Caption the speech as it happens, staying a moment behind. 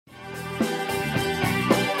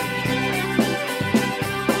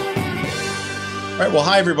All right. Well,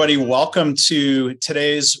 hi, everybody. Welcome to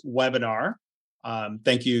today's webinar.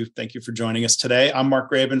 Thank you for joining us today. I'm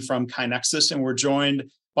Mark Graben from KaiNexus, and we're joined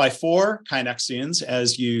by 4 KaiNexians,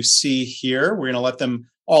 as you see here. We're going to let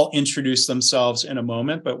them all introduce themselves in a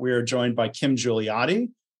moment, but we are joined by Kim Gigliotti,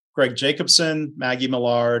 Greg Jacobson, Maggie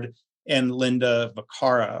Millard, and Linda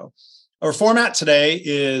Vaccaro. Our format today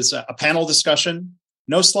is a panel discussion,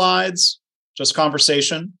 no slides, just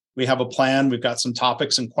conversation. We have a plan. We've got some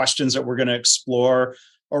topics and questions that we're going to explore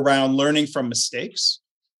around learning from mistakes.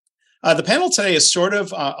 The panel today is sort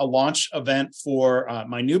of a launch event for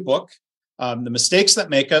my new book, The Mistakes That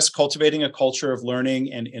Make Us, Cultivating a Culture of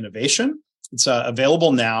Learning and Innovation. It's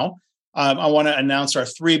available now. I want to announce our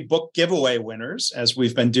 3 book giveaway winners, as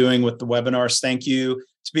we've been doing with the webinars. Thank you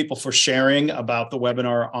to people for sharing about the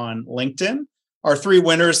webinar on LinkedIn. Our 3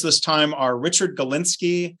 winners this time are Richard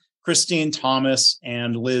Galinsky, Christine Thomas,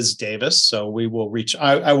 and Liz Davis. So I will reach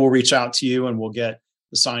out to you and we'll get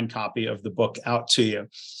the signed copy of the book out to you.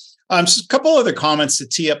 Just a couple other comments to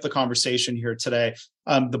tee up the conversation here today.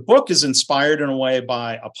 The book is inspired in a way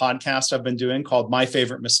by a podcast I've been doing called My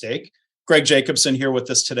Favorite Mistake. Greg Jacobson here with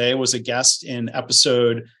us today was a guest in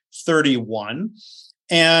episode 31.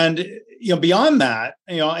 And beyond that,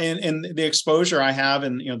 in the exposure I have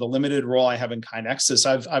and the limited role I have in KaiNexus,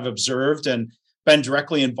 I've observed and been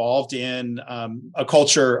directly involved in a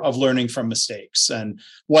culture of learning from mistakes, and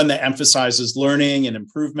one that emphasizes learning and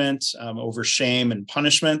improvement over shame and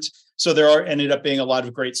punishment. So there ended up being a lot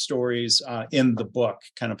of great stories in the book,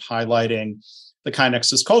 kind of highlighting the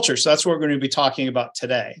KaiNexus culture. So that's what we're going to be talking about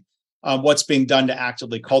today. What's being done to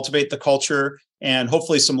actively cultivate the culture, and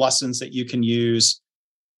hopefully some lessons that you can use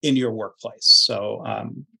in your workplace. So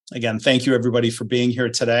again, thank you everybody for being here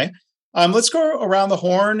today. Let's go around the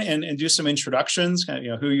horn and do some introductions,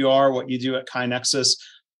 who you are, what you do at KaiNexus.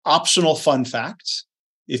 Optional fun fact,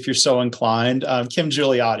 if you're so inclined. Kim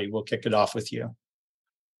Gigliotti, we'll kick it off with you.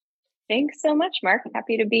 Thanks so much, Mark.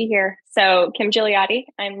 Happy to be here. So Kim Gigliotti,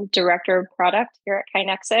 I'm Director of Product here at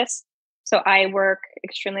KaiNexus. So I work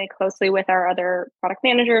extremely closely with our other product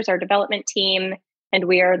managers, our development team, and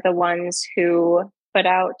we are the ones who put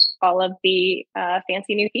out all of the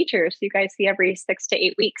fancy new features you guys see every 6 to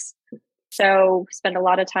 8 weeks. So spend a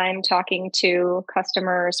lot of time talking to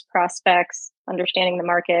customers, prospects, understanding the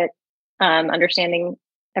market, understanding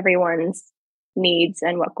everyone's needs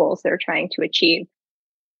and what goals they're trying to achieve.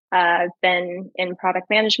 I've been in product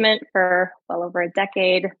management for well over a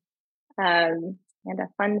decade. And a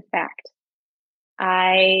fun fact,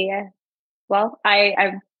 I've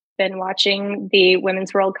been watching the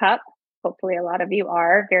Women's World Cup. Hopefully a lot of you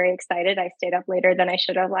are very excited. I stayed up later than I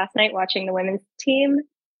should have last night watching the women's team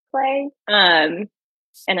play. And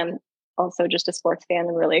I'm also just a sports fan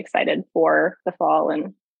and really excited for the fall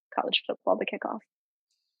and college football to kick off.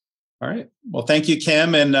 All right. Well, thank you,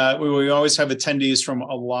 Kim. And we always have attendees from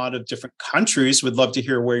a lot of different countries. We'd love to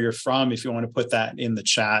hear where you're from. If you want to put that in the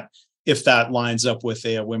chat, if that lines up with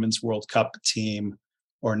a Women's World Cup team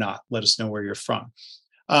or not, let us know where you're from.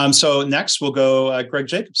 So next we'll go Greg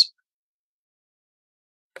Jacobson.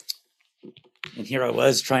 And here I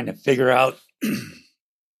was trying to figure out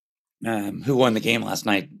who won the game last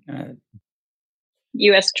night.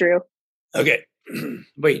 U.S. drew. Okay.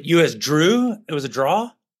 Wait, U.S. drew? It was a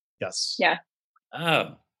draw? Yes. Yeah.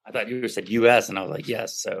 Oh, I thought you said U.S. and I was like,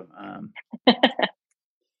 yes. So,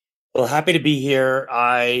 well, happy to be here.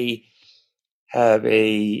 I have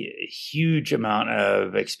a huge amount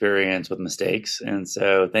of experience with mistakes. And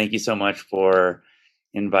so thank you so much for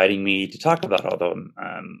inviting me to talk about all of them.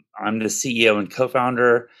 I'm the CEO and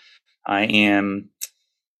co-founder. I am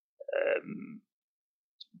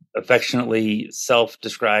affectionately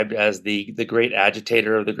self-described as the great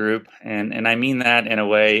agitator of the group, and I mean that in a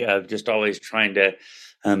way of just always trying to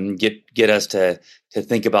get us to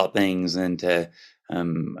think about things and to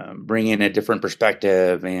bring in a different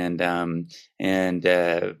perspective, and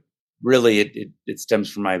really it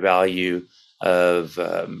stems from my value of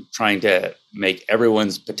trying to make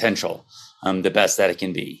everyone's potential the best that it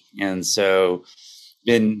can be. And so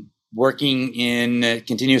been working in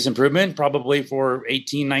continuous improvement probably for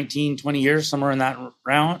 18, 19, 20 years, somewhere in that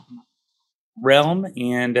realm.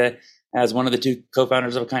 And as one of the 2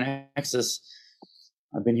 co-founders of KaiNexus,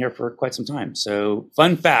 I've been here for quite some time. So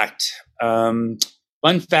fun fact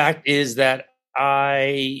is that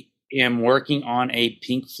I am working on a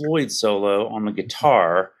Pink Floyd solo on the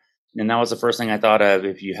guitar. And that was the first thing I thought of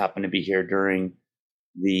if you happen to be here during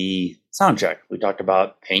the sound check. We talked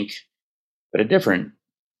about Pink, but a different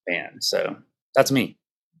band. So that's me.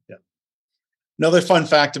 Yeah. Another fun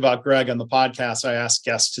fact about Greg on the podcast, I asked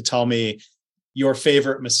guests to tell me your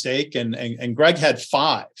favorite mistake, and Greg had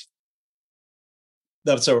 5.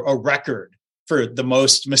 that's a record for the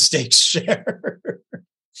most mistakes shared.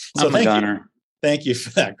 So I'm a gunner. Thank you for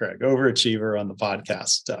that, Greg. Overachiever on the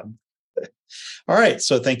podcast. All right.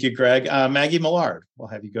 So thank you, Greg. Maggie Millard, we'll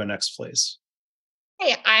have you go next, please.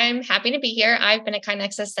 Hey, I'm happy to be here. I've been at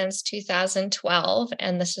KaiNexus since 2012,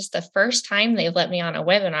 and this is the first time they've let me on a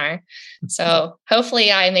webinar. So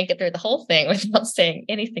hopefully I make it through the whole thing without saying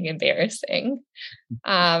anything embarrassing.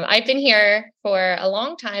 I've been here for a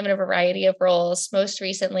long time in a variety of roles, most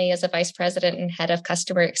recently as a vice president and head of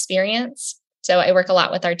customer experience. So I work a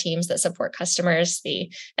lot with our teams that support customers,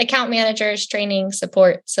 the account managers, training,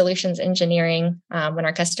 support, solutions engineering. When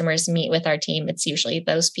our customers meet with our team, it's usually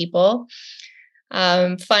those people.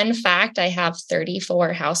 Fun fact, I have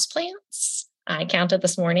 34 houseplants. I counted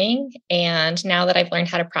this morning, and now that I've learned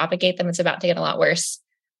how to propagate them, it's about to get a lot worse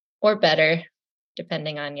or better,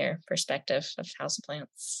 depending on your perspective of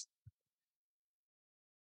houseplants.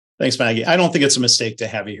 Thanks, Maggie. I don't think it's a mistake to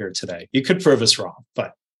have you here today. You could prove us wrong,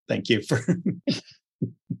 but thank you for...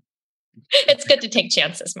 It's good to take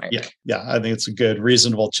chances, Mark. Yeah, I think it's a good,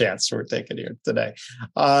 reasonable chance we're taking here today.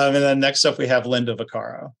 And then next up, we have Linda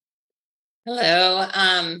Vaccaro. Hello,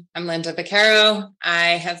 I'm Linda Vaccaro.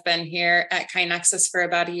 I have been here at KaiNexus for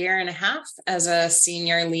about a year and a half as a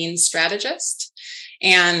senior lean strategist.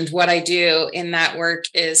 And what I do in that work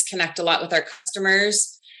is connect a lot with our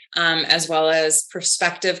customers, as well as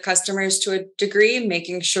prospective customers to a degree,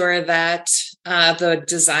 making sure that the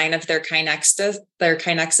design of their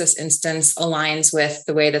KaiNexus instance aligns with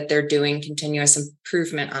the way that they're doing continuous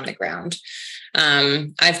improvement on the ground.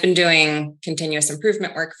 I've been doing continuous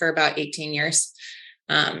improvement work for about 18 years.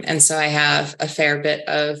 And so I have a fair bit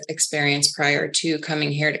of experience prior to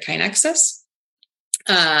coming here to KaiNexus.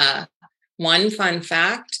 One fun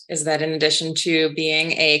fact is that in addition to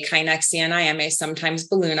being a KaiNexian, I am a sometimes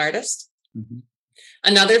balloon artist. Mm-hmm.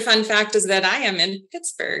 Another fun fact is that I am in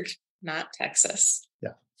Pittsburgh, not Texas.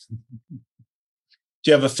 Yeah. Do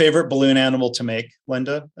you have a favorite balloon animal to make,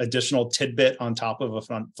 Linda? Additional tidbit on top of a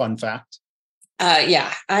fun fact?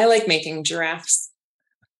 Yeah, I like making giraffes.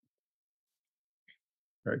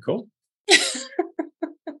 Very cool.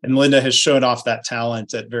 And Linda has shown off that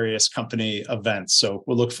talent at various company events. So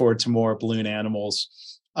we'll look forward to more balloon animals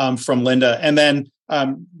from Linda. And then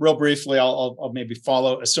real briefly, I'll maybe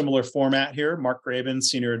follow a similar format here. Mark Graben,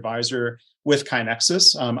 Senior Advisor with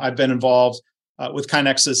KaiNexus. I've been involved with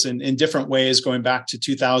KaiNexus in different ways going back to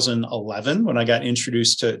 2011 when I got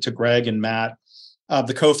introduced to Greg and Matt.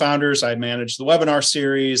 The co-founders, I manage the webinar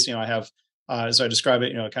series. I have, as I describe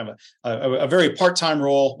it, kind of a very part-time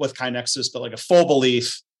role with KaiNexus, but like a full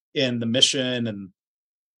belief in the mission and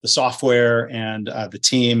the software and the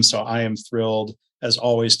team. So I am thrilled, as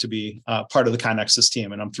always, to be part of the KaiNexus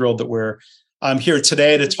team. And I'm thrilled that we're here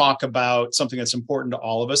today to talk about something that's important to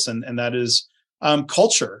all of us, and that is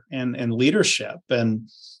culture and leadership and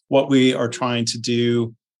what we are trying to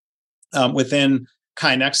do within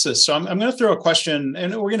KaiNexus. So I'm going to throw a question,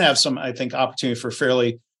 and we're going to have some, I think, opportunity for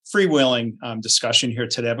fairly freewheeling discussion here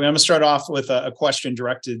today. But I'm going to start off with a question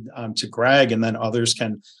directed to Greg, and then others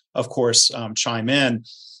can, of course, chime in.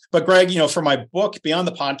 But Greg, for my book, Beyond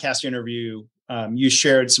the Podcast Interview, you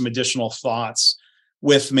shared some additional thoughts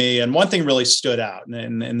with me. And one thing really stood out,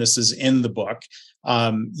 and this is in the book.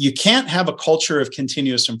 You can't have a culture of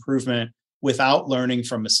continuous improvement without learning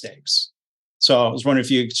from mistakes. So I was wondering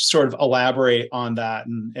if you could sort of elaborate on that.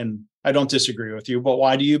 And I don't disagree with you, but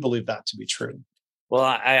why do you believe that to be true? Well,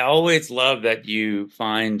 I always love that you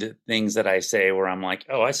find things that I say where I'm like,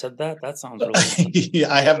 oh, I said that? That sounds really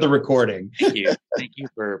Yeah, I have the recording. Thank you. Thank you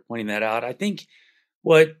for pointing that out. I think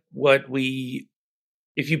if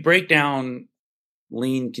you break down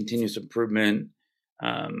lean continuous improvement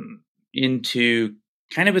into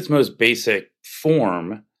kind of its most basic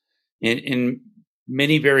form, in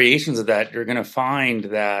many variations of that, you're going to find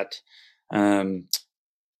that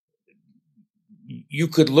you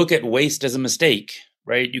could look at waste as a mistake,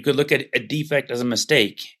 right? You could look at a defect as a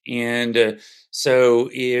mistake. And so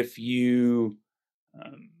if you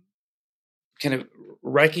kind of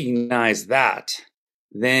recognize that,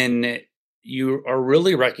 then you are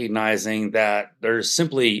really recognizing that there's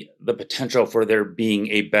simply the potential for there being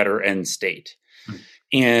a better end state.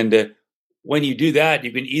 And when you do that,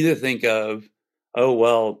 you can either think of, oh,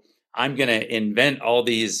 well, I'm going to invent all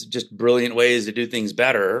these just brilliant ways to do things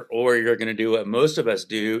better, or you're going to do what most of us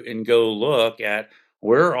do and go look at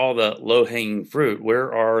where are all the low-hanging fruit,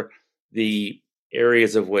 where are the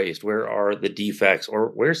areas of waste, where are the defects, or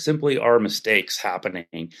where simply are mistakes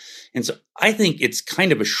happening. And so I think it's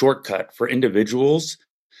kind of a shortcut for individuals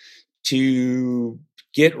to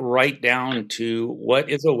get right down to what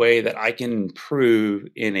is a way that I can improve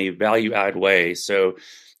in a value add way. So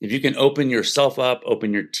if you can open yourself up,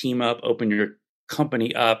 open your team up, open your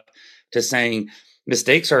company up to saying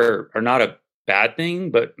mistakes are not a bad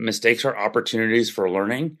thing, but mistakes are opportunities for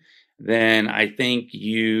learning, then I think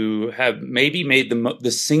you have maybe made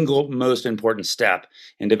the single most important step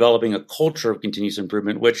in developing a culture of continuous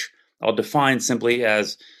improvement, which I'll define simply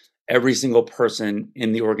as every single person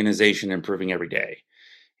in the organization improving every day.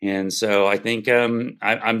 And so I think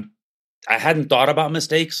I hadn't thought about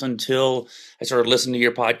mistakes until I started listening to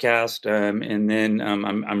your podcast, and then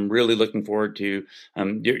I'm really looking forward to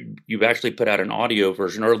you've actually put out an audio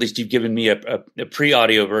version, or at least you've given me a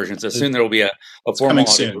pre-audio version. So soon there will be a formal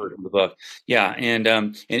audio version of the book. Yeah,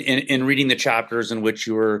 and in reading the chapters in which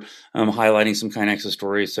you were highlighting some KaiNexus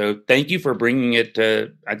stories. So thank you for bringing it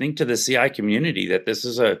to the CI community, that this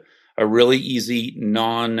is a really easy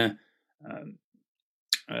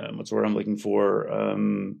what's the word I'm looking for?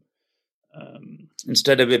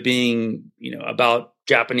 Instead of it being, about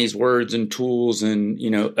Japanese words and tools and,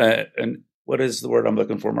 and what is the word I'm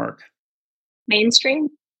looking for, Mark? Mainstream?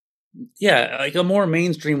 Yeah, like a more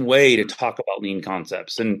mainstream way to talk about lean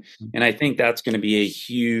concepts. And I think that's going to be a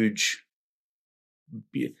huge,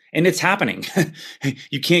 and it's happening.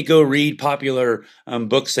 You can't go read popular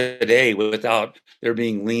books today without there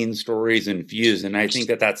being lean stories infused. And I think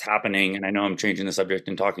that that's happening. And I know I'm changing the subject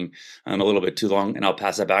and talking a little bit too long, and I'll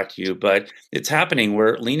pass that back to you. But it's happening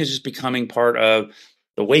where lean is just becoming part of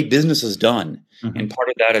the way business is done. Mm-hmm. And part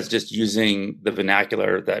of that is just using the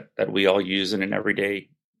vernacular that we all use in an everyday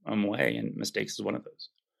way. And mistakes is one of those.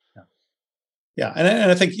 Yeah.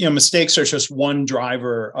 And I think, mistakes are just one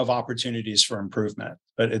driver of opportunities for improvement,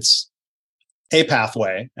 but it's a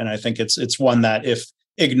pathway. And I think it's one that, if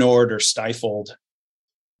ignored or stifled,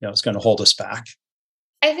 it's going to hold us back.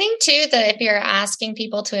 I think too, that if you're asking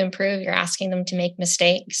people to improve, you're asking them to make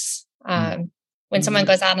mistakes. When someone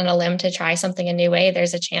goes out on a limb to try something a new way,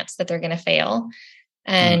 there's a chance that they're going to fail.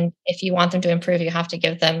 And if you want them to improve, you have to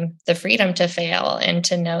give them the freedom to fail and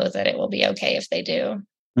to know that it will be okay if they do.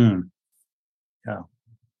 Yeah.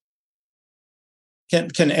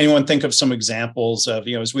 Can anyone think of some examples of,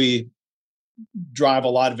 as we drive a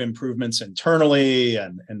lot of improvements internally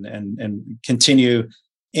and continue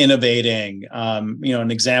innovating, an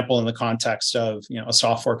example in the context of, a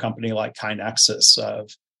software company like KaiNexus of,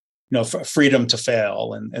 freedom to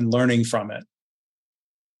fail and learning from it?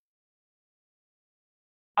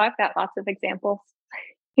 I've got lots of examples.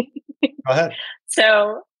 Go ahead.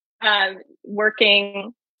 So,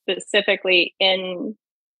 working specifically in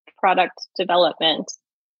product development,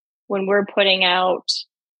 when we're putting out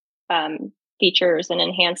features and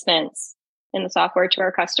enhancements in the software to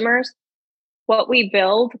our customers, what we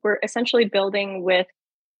build, we're essentially building with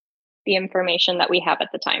the information that we have at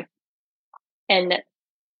the time. And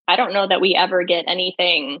I don't know that we ever get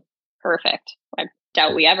anything perfect. I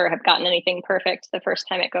doubt we ever have gotten anything perfect the first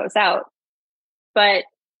time it goes out. But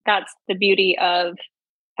that's the beauty of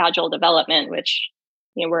agile development, which,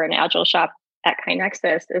 we're an agile shop at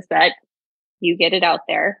KaiNexus, is that you get it out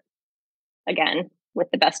there again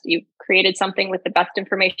with the best. You created something with the best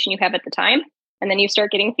information you have at the time, and then you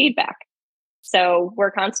start getting feedback. So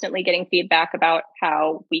we're constantly getting feedback about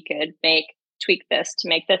how we could tweak this to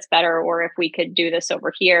make this better, or if we could do this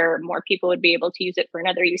over here, more people would be able to use it for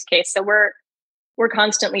another use case. So we're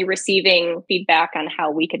constantly receiving feedback on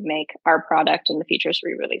how we could make our product and the features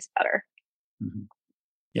we release better. Mm-hmm.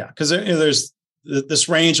 Yeah, because there's this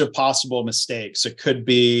range of possible mistakes. It could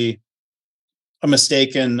be a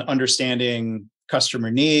mistake in understanding customer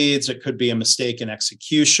needs. It could be a mistake in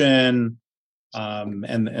execution.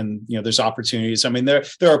 And there's opportunities. I mean, there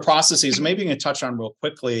are processes. Maybe you can touch on real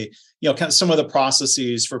quickly, kind of some of the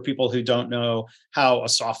processes for people who don't know how a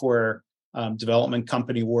software development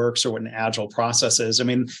company works or what an agile process is. I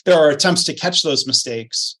mean, there are attempts to catch those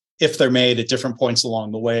mistakes if they're made at different points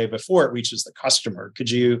along the way before it reaches the customer.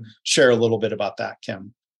 Could you share a little bit about that,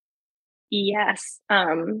 Kim? Yes.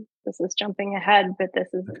 This is jumping ahead, but this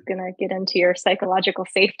is going to get into your psychological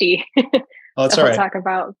safety. Oh, that's all right. We'll talk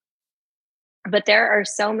about. But there are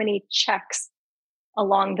so many checks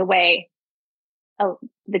along the way.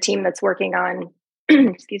 The team that's working on,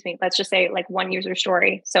 excuse me, let's just say like one user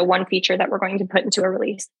story. So one feature that we're going to put into a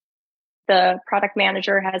release. The product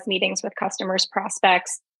manager has meetings with customers,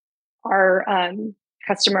 prospects, our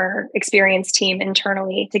customer experience team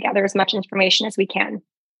internally to gather as much information as we can.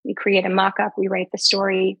 We create a mock-up, we write the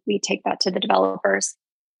story, we take that to the developers.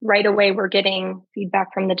 Right away, we're getting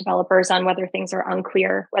feedback from the developers on whether things are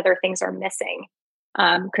unclear, whether things are missing.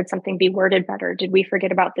 Could something be worded better? Did we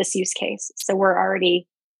forget about this use case? So we're already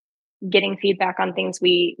getting feedback on things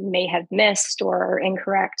we may have missed or are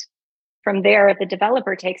incorrect. From there, the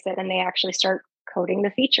developer takes it and they actually start coding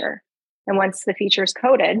the feature. And once the feature is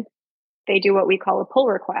coded, they do what we call a pull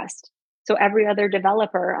request. So every other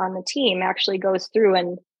developer on the team actually goes through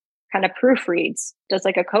and kind of proofreads, does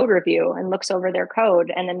like a code review and looks over their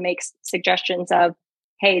code and then makes suggestions of,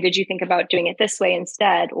 hey, did you think about doing it this way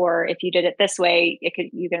instead? Or if you did it this way,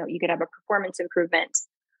 you could have a performance improvement.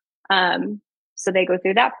 So they go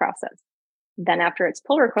through that process. Then after it's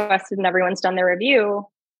pull requested and everyone's done their review,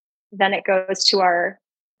 then it goes to our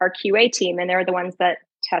QA team, and they're the ones that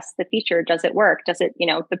test the feature. Does it work? Does it,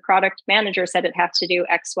 the product manager said it has to do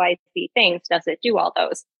X, Y, Z things. Does it do all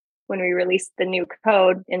those? When we released the new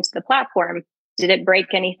code into the platform, did it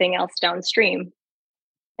break anything else downstream?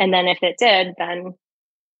 And then if it did, then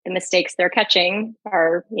the mistakes they're catching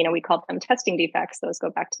are, we call them testing defects. Those go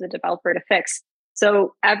back to the developer to fix.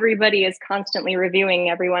 So everybody is constantly reviewing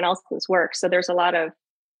everyone else's work. So there's a lot of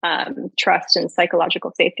trust and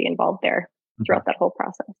psychological safety involved there throughout that whole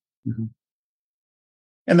process. Mm-hmm.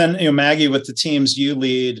 And then, Maggie, with the teams you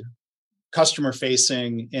lead, customer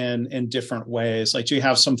facing in different ways, like, do you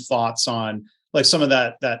have some thoughts on like some of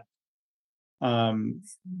that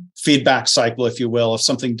feedback cycle, if you will, if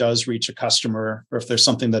something does reach a customer or if there's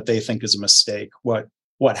something that they think is a mistake, what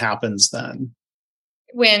happens then?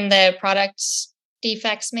 When the product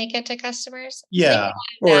defects make it to customers? Yeah.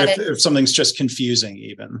 Or if something's just confusing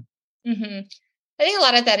even. Mm-hmm. I think a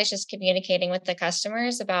lot of that is just communicating with the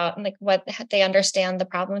customers about like what they understand the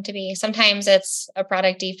problem to be. Sometimes it's a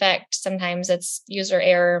product defect. Sometimes it's user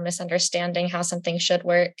error, misunderstanding how something should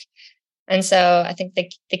work. And so I think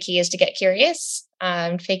the key is to get curious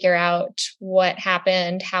and figure out what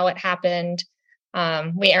happened, how it happened.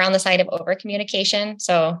 We are on the side of over communication.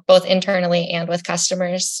 So both internally and with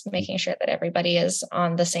customers, making sure that everybody is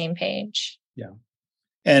on the same page. Yeah.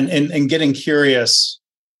 And getting curious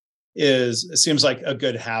it seems like a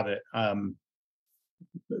good habit.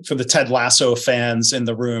 For the Ted Lasso fans in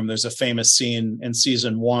the room, there's a famous scene in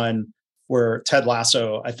season 1 where Ted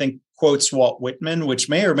Lasso, I think, quotes Walt Whitman, which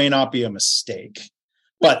may or may not be a mistake,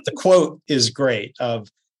 but the quote is great of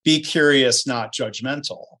be curious, not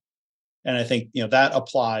judgmental. And I think, that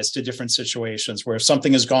applies to different situations where if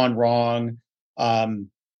something has gone wrong,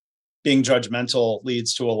 being judgmental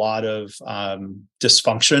leads to a lot of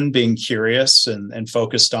dysfunction. Being curious and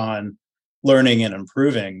focused on learning and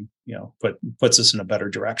improving, puts us in a better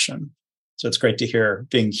direction. So it's great to hear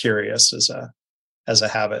being curious as a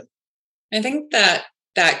habit. I think that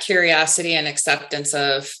curiosity and acceptance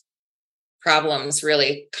of problems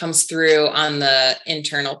really comes through on the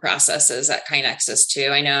internal processes at KaiNexus too.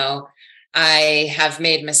 I know I have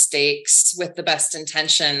made mistakes with the best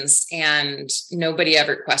intentions and nobody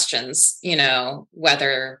ever questions,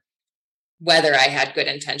 whether I had good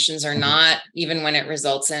intentions or not. Even when it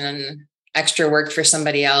results in extra work for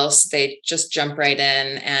somebody else, they just jump right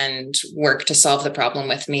in and work to solve the problem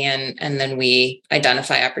with me. And then we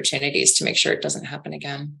identify opportunities to make sure it doesn't happen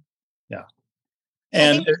again. Yeah.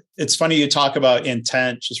 And it's funny you talk about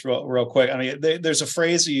intent, just real quick. I mean, there's a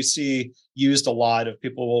phrase that you see used a lot of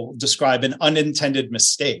people will describe an unintended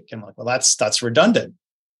mistake. And I'm like, well, that's redundant,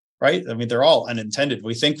 right? I mean, they're all unintended.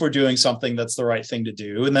 We think we're doing something that's the right thing to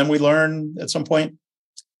do. And then we learn at some point,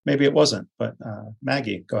 maybe it wasn't. But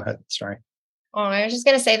Maggie, go ahead. Sorry. Oh, I was just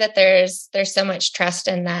going to say that there's so much trust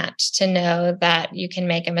in that to know that you can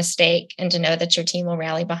make a mistake and to know that your team will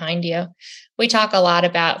rally behind you. We talk a lot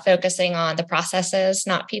about focusing on the processes,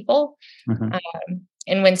 not people. Mm-hmm.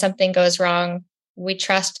 And when something goes wrong, we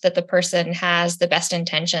trust that the person has the best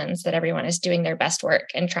intentions, that everyone is doing their best work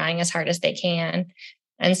and trying as hard as they can.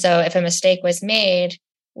 And so if a mistake was made,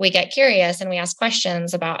 we get curious and we ask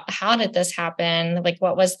questions about how did this happen? Like,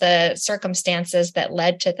 what was the circumstances that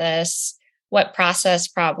led to this? What process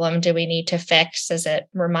problem do we need to fix? Is it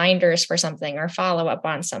reminders for something or follow up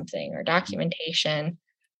on something or documentation?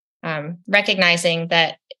 Recognizing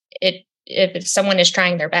that if someone is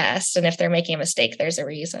trying their best and if they're making a mistake, there's a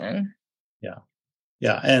reason. Yeah.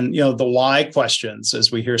 Yeah. And, the why questions,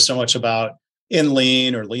 as we hear so much about in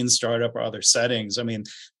lean or lean startup or other settings, I mean,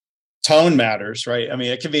 tone matters, right? I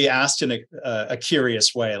mean, it can be asked in a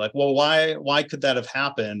curious way, like, well, why could that have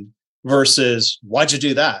happened versus why'd you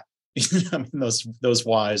do that? I mean, those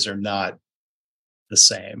whys are not the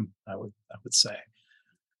same, I would say.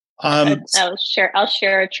 I'll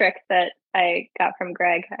share a trick that I got from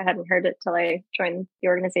Greg. I hadn't heard it till I joined the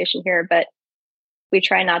organization here, but we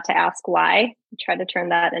try not to ask why. We try to turn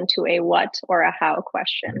that into a what or a how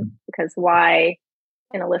question, because why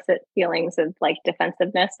can elicit feelings of like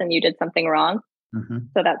defensiveness and you did something wrong.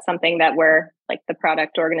 So that's something that we're like the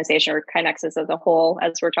product organization or KaiNexus as a whole,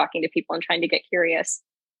 as we're talking to people and trying to get curious,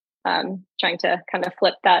 trying to kind of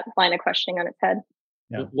flip that line of questioning on its head.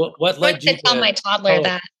 Yeah. What led you to tell my toddler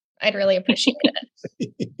that? I'd really appreciate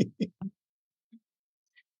it.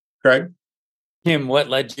 Craig? Kim, what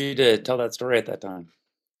led you to tell that story at that time?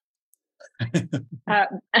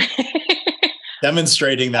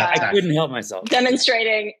 Demonstrating that. I couldn't help myself.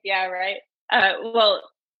 Demonstrating. Yeah, right. Well,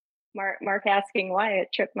 Mark asking why, it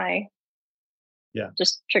tripped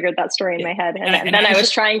just triggered that story in my head. And then I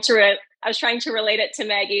was trying to relate it to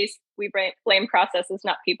Maggie's we blame processes,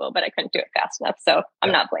 not people, but I couldn't do it fast enough. So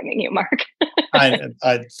I'm not blaming you, Mark.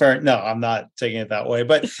 No, I'm not taking it that way.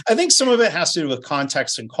 But I think some of it has to do with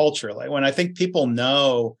context and culture. Like when I think people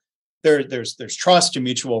know there's trust and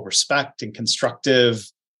mutual respect and constructive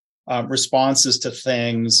responses to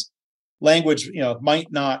things, language,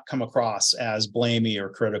 might not come across as blamey or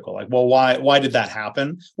critical. Like, well, why did that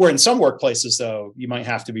happen? Where in some workplaces, though, you might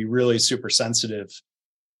have to be really super sensitive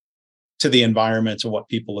to the environment and what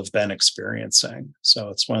people have been experiencing. So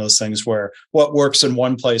it's one of those things where what works in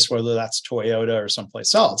one place, whether that's Toyota or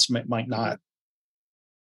someplace else, might not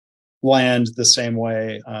land the same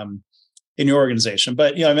way in your organization.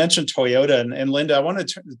 But I mentioned Toyota, and Linda, I want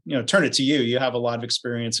to turn it to you. You have a lot of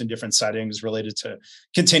experience in different settings related to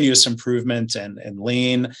continuous improvement and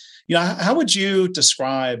lean. How would you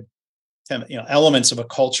describe elements of a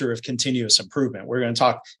culture of continuous improvement? We're going to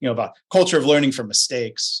talk about culture of learning from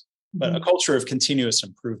mistakes, but a culture of continuous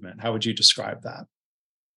improvement. How would you describe that?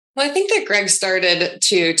 Well, I think that Greg started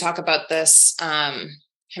to talk about this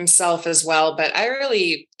himself as well, but I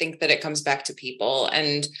really think that it comes back to people.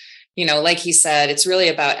 And, like he said, it's really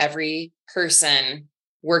about every person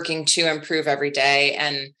working to improve every day.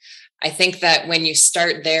 And I think that when you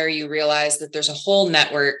start there, you realize that there's a whole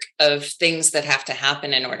network of things that have to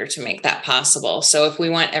happen in order to make that possible. So if we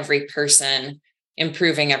want every person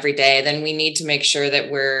improving every day, then we need to make sure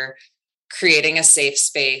that we're creating a safe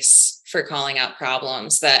space for calling out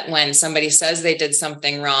problems, that when somebody says they did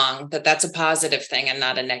something wrong, that's a positive thing and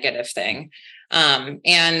not a negative thing.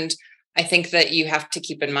 And I think that you have to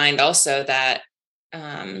keep in mind also that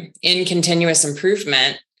in continuous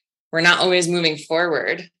improvement, we're not always moving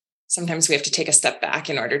forward. Sometimes we have to take a step back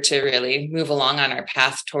in order to really move along on our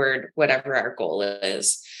path toward whatever our goal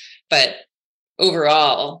is. But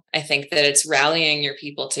overall, I think that it's rallying your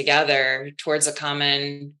people together towards a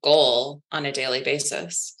common goal on a daily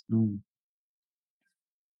basis.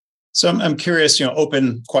 So I'm curious,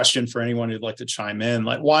 open question for anyone who'd like to chime in.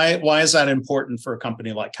 Like, why is that important for a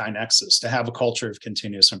company like KaiNexus to have a culture of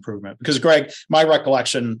continuous improvement? Because Greg, my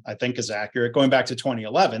recollection, I think, is accurate. Going back to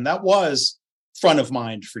 2011, that was front of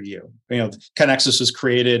mind for you. KaiNexus was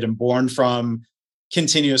created and born from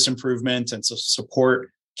continuous improvement and to support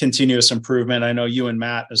continuous improvement. I know you and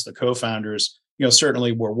Matt, as the co-founders,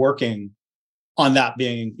 certainly were working on that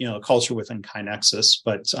being, a culture within KaiNexus.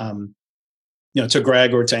 But to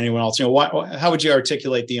Greg or to anyone else, how would you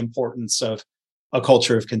articulate the importance of a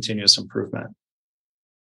culture of continuous improvement?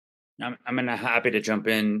 I'm happy to jump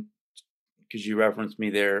in because you referenced me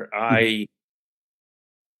there.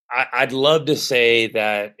 I'd love to say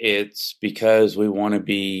that it's because we want to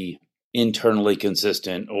be internally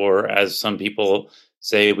consistent, or as some people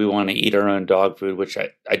say, we want to eat our own dog food, which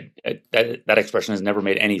that expression has never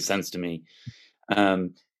made any sense to me.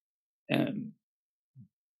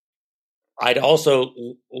 I'd also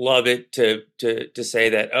love it to say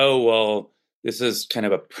that, oh, well, this is kind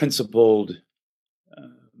of a principled,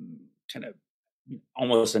 kind of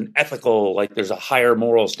almost an ethical, like there's a higher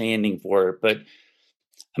moral standing for it. But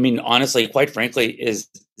I mean, honestly, quite frankly, is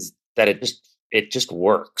that it just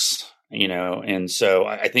works, And so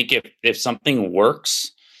I think if something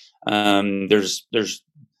works, there's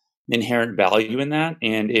inherent value in that.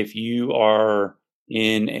 And if you are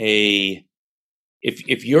in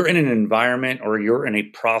if you're in an environment or you're in a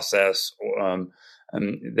process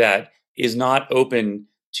that is not open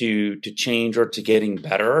to change or to getting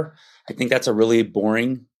better, I think that's a really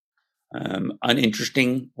boring,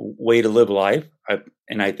 uninteresting way to live life.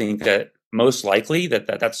 And I think that most likely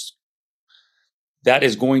that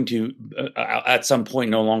is going to at some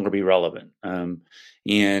point no longer be relevant.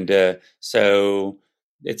 So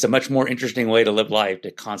it's a much more interesting way to live life,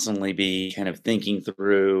 to constantly be kind of thinking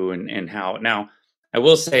through and how. Now, I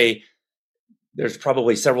will say there's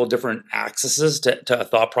probably several different axes to a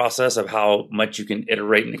thought process of how much you can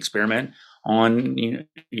iterate and experiment on. You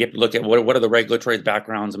have to look at what are the regulatory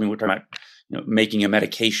backgrounds. I mean, we're talking about making a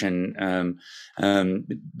medication,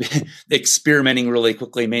 experimenting really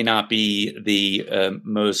quickly may not be the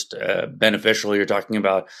most beneficial. You're talking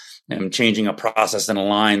about changing a process in a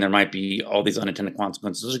line. There might be all these unintended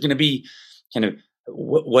consequences. There's going to be kind of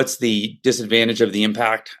what's the disadvantage of the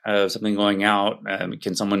impact of something going out?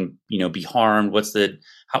 Can someone, be harmed? What is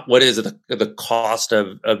the cost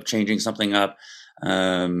of changing something up?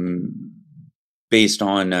 Based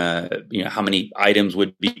on how many items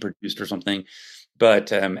would be produced or something.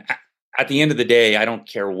 But at the end of the day, I don't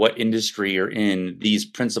care what industry you're in, these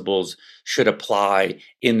principles should apply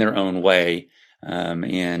in their own way.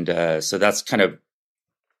 So that's kind of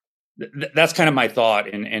my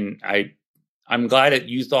thought. And I'm glad that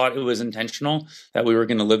you thought it was intentional, that we were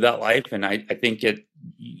going to live that life. And I think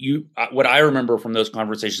what I remember from those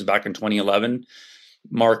conversations back in 2011,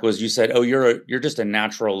 Mark, was you said, "Oh, you're just a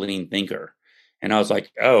natural lean thinker." And I was like,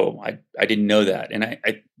 "Oh, I didn't know that." And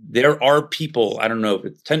there are people, I don't know if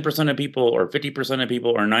it's 10% of people or 50% of people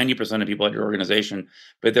or 90% of people at your organization,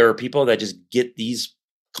 but there are people that just get these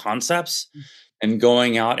concepts and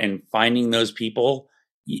going out and finding those people,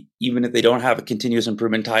 even if they don't have a continuous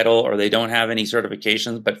improvement title or they don't have any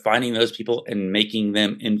certifications, but finding those people and making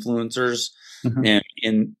them influencers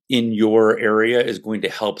in your area is going to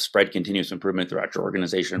help spread continuous improvement throughout your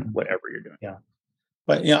organization, whatever you're doing. Yeah.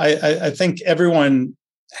 But I think everyone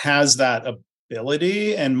has that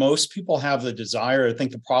ability, and most people have the desire. I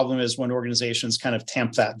think the problem is when organizations kind of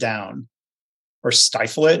tamp that down or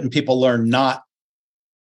stifle it, and people learn not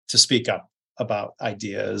to speak up about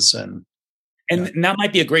ideas. And that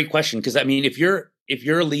might be a great question, because I mean, if you're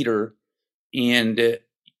a leader, and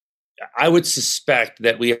I would suspect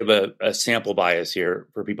that we have a sample bias here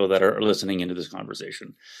for people that are listening into this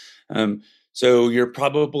conversation. So you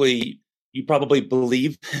probably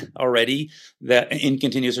believe already that in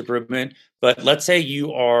continuous improvement, but let's say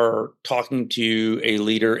you are talking to a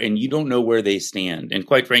leader and you don't know where they stand. And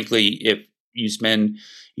quite frankly, if you spend,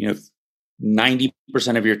 90%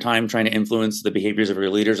 of your time trying to influence the behaviors of your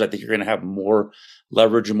leaders, I think you're going to have more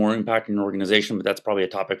leverage and more impact in an organization, but that's probably a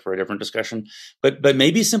topic for a different discussion. But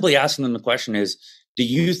maybe simply asking them the question is, do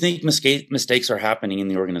you think mistakes are happening in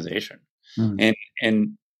the organization?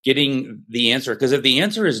 And getting the answer, because if the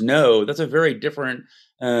answer is no, that's a very different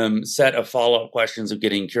set of follow-up questions of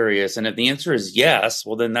getting curious. And if the answer is yes,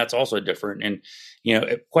 well, then that's also different. And,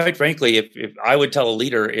 quite frankly, if I would tell a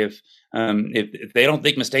leader, if they don't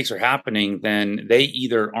think mistakes are happening, then they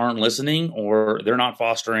either aren't listening or they're not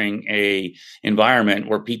fostering a environment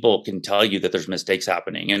where people can tell you that there's mistakes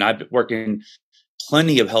happening. And I've worked in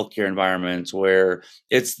plenty of healthcare environments where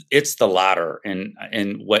it's the latter. And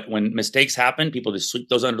when mistakes happen, people just sweep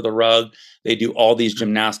those under the rug. They do all these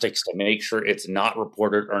gymnastics to make sure it's not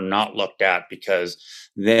reported or not looked at, because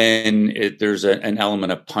then there's an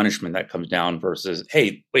element of punishment that comes down versus,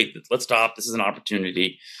 hey, wait, let's stop. This is an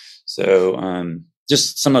opportunity. So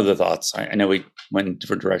just some of the thoughts. I know we went in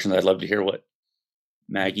different directions. I'd love to hear what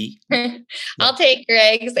Maggie. I'll take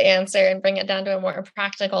Greg's answer and bring it down to a more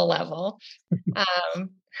practical level.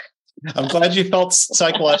 I'm glad you felt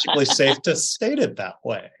psychologically safe to state it that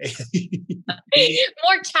way.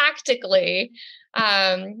 More tactically,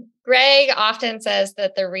 Greg often says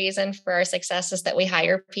that the reason for our success is that we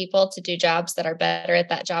hire people to do jobs that are better at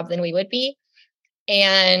that job than we would be.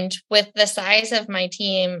 And with the size of my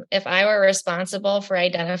team, if I were responsible for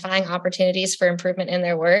identifying opportunities for improvement in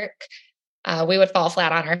their work, we would fall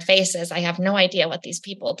flat on our faces. I have no idea what these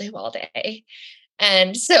people do all day.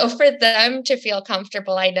 And so for them to feel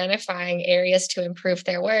comfortable identifying areas to improve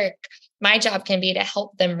their work, my job can be to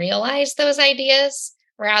help them realize those ideas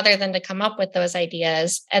rather than to come up with those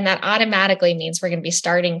ideas. And that automatically means we're going to be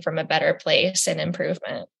starting from a better place in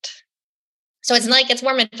improvement. So it's like it's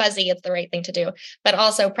warm and fuzzy, it's the right thing to do. But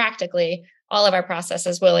also practically, all of our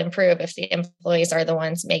processes will improve if the employees are the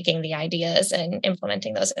ones making the ideas and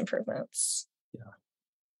implementing those improvements.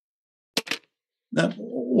 Yeah. Now,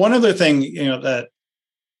 one other thing, that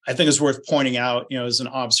I think is worth pointing out, as an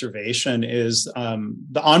observation is the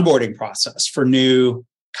onboarding process for new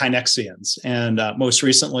Kynexians. And most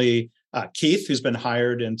recently, Keith, who's been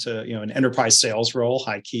hired into, an enterprise sales role.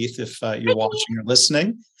 Hi, Keith, if you're watching or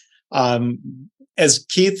listening. As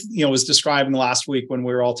Keith, was describing last week when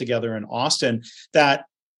we were all together in Austin, that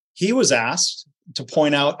he was asked to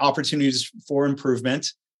point out opportunities for improvement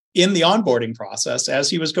in the onboarding process as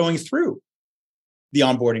he was going through the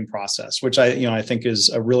onboarding process, which I think is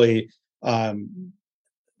a really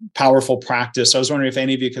powerful practice. I was wondering if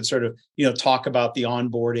any of you could sort of, talk about the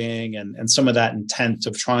onboarding and some of that intent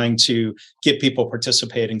of trying to get people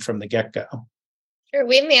participating from the get-go. Sure.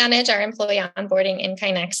 We manage our employee onboarding in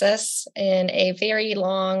KaiNexus in a very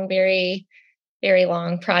long, very very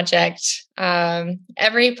long project.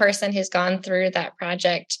 Every person who's gone through that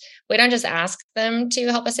project, we don't just ask them to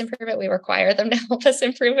help us improve it, we require them to help us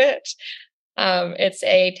improve it. It's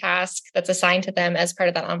a task that's assigned to them as part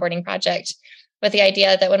of that onboarding project, with the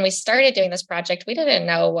idea that when we started doing this project, we didn't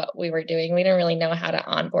know what we were doing. We didn't really know how to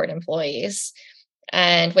onboard employees.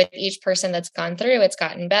 And with each person that's gone through, it's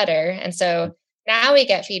gotten better. And so now we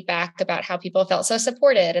get feedback about how people felt so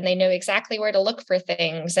supported, and they knew exactly where to look for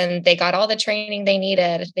things, and they got all the training they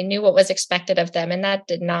needed. They knew what was expected of them. And that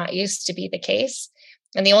did not used to be the case.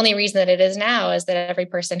 And the only reason that it is now is that every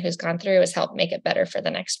person who's gone through has helped make it better for the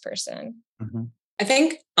next person. Mm-hmm. I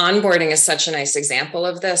think onboarding is such a nice example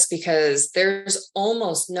of this, because there's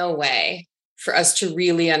almost no way for us to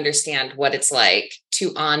really understand what it's like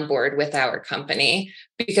to onboard with our company,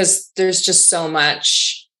 because there's just so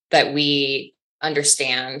much that we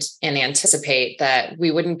understand and anticipate that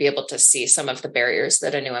we wouldn't be able to see some of the barriers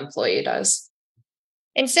that a new employee does.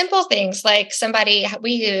 And simple things like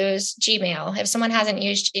we use Gmail. If someone hasn't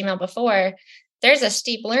used Gmail before, there's a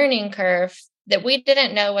steep learning curve that we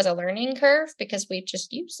didn't know was a learning curve because we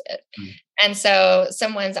just use it. Mm. And so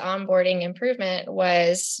someone's onboarding improvement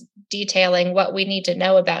was detailing what we need to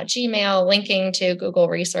know about Gmail, linking to Google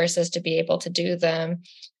resources to be able to do them.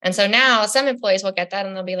 And so now some employees will get that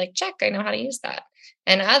and they'll be like, check, I know how to use that.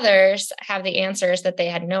 And others have the answers that they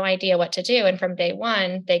had no idea what to do. And from day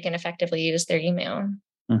one, they can effectively use their email.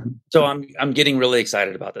 Mm-hmm. So I'm getting really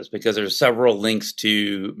excited about this because there's several links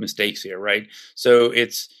to mistakes here, right? So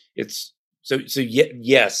yes,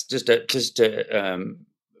 just to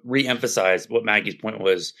re-emphasize what Maggie's point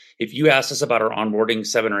was, if you asked us about our onboarding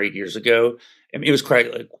 7 or 8 years ago, I mean, it was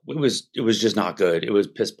correct. Like, it was just not good. It was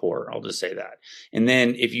piss poor. I'll just say that. And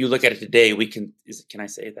then if you look at it today, can I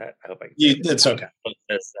say that? I hope I can. It's okay.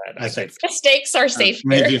 I think mistakes are safe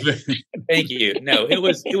here. Thank you. No, it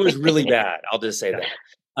was really bad. I'll just say that.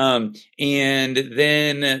 And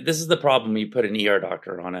then this is the problem. You put an ER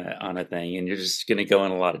doctor on a thing and you're just going to go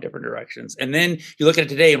in a lot of different directions. And then you look at it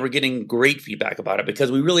today and we're getting great feedback about it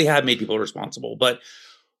because we really have made people responsible. But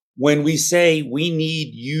when we say we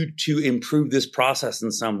need you to improve this process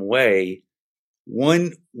in some way,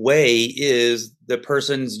 one way is the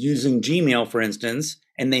person's using Gmail, for instance,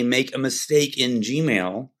 and they make a mistake in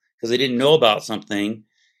Gmail because they didn't know about something.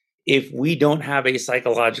 If we don't have a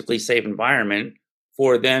psychologically safe environment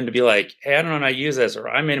for them to be like, hey, I don't know how to use this, or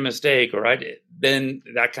I made a mistake, or then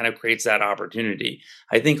that kind of creates that opportunity.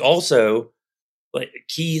 I think also, like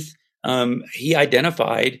Keith, he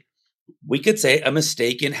identified, we could say, a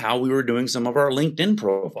mistake in how we were doing some of our LinkedIn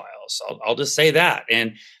profiles. I'll just say that.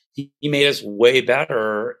 And he made us way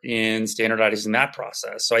better in standardizing that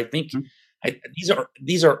process. So I think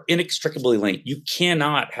these are inextricably linked. You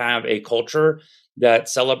cannot have a culture that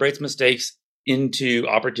celebrates mistakes into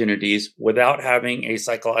opportunities without having a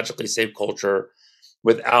psychologically safe culture,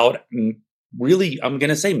 without really, I'm going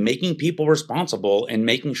to say, making people responsible and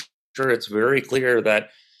making sure it's very clear that,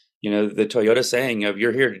 the Toyota saying of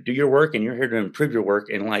you're here to do your work and you're here to improve your work.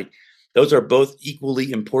 And like, those are both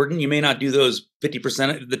equally important. You may not do those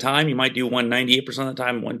 50% of the time. You might do 98% of the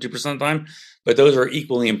time, 2% of the time, but those are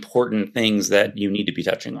equally important things that you need to be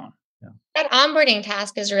touching on. Yeah. That onboarding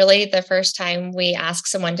task is really the first time we ask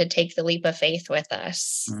someone to take the leap of faith with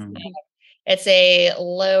us. Mm. It's a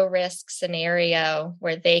low risk scenario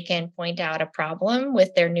where they can point out a problem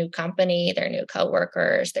with their new company, their new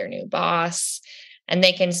coworkers, their new boss, and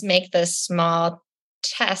they can make this small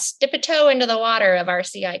test, dip a toe into the water of our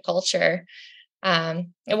CI culture. It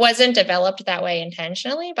wasn't developed that way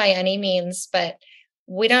intentionally by any means, but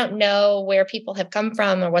we don't know where people have come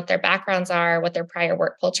from or what their backgrounds are, what their prior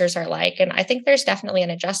work cultures are like. And I think there's definitely an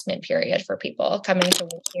adjustment period for people coming to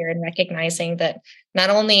work here and recognizing that not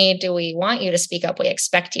only do we want you to speak up, we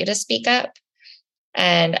expect you to speak up.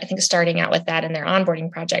 And I think starting out with that in their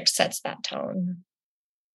onboarding project sets that tone.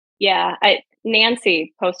 Yeah,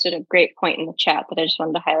 Nancy posted a great point in the chat that I just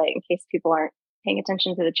wanted to highlight in case people aren't paying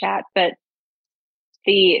attention to the chat. But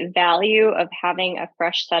the value of having a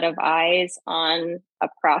fresh set of eyes on a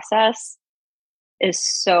process is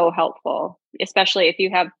so helpful, especially if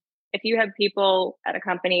you have people at a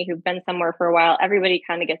company who've been somewhere for a while. Everybody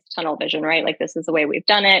kind of gets tunnel vision, right? Like, this is the way we've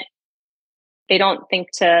done it. They don't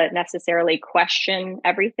think to necessarily question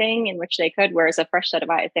everything in which they could, whereas a fresh set of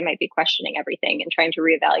eyes, they might be questioning everything and trying to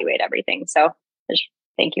reevaluate everything. So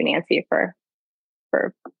thank you, Nancy, for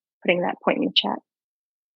putting that point in the chat.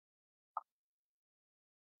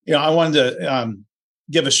 I wanted to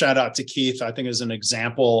give a shout out to Keith, I think, as an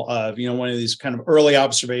example of, one of these kind of early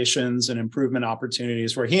observations and improvement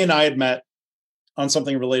opportunities where he and I had met on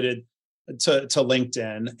something related to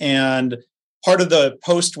LinkedIn. And part of the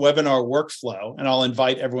post-webinar workflow, and I'll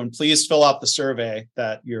invite everyone, please fill out the survey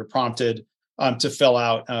that you're prompted to fill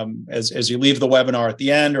out as you leave the webinar at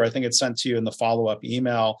the end, or I think it's sent to you in the follow-up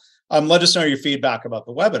email. Let us know your feedback about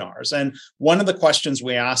the webinars. And one of the questions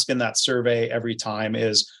we ask in that survey every time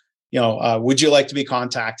is, would you like to be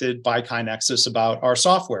contacted by KaiNexus about our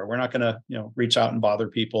software? We're not going to, reach out and bother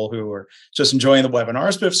people who are just enjoying the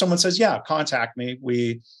webinars. But if someone says, yeah, contact me,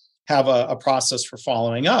 we have a process for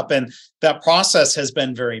following up. And that process has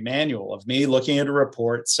been very manual of me looking at a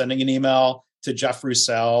report, sending an email to Jeff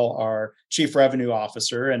Roussel, our chief revenue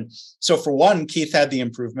officer. And so for one, Keith had the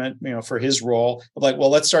improvement, for his role of like,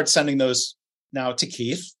 well, let's start sending those now to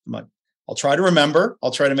Keith. I'm like, I'll try to remember.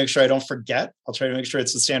 I'll try to make sure I don't forget. I'll try to make sure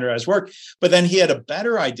it's the standardized work. But then he had a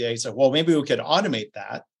better idea. He said, well, maybe we could automate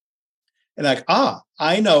that. And like,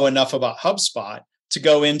 I know enough about HubSpot to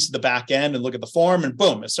go into the back end and look at the form, and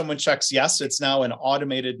boom, if someone checks yes, it's now an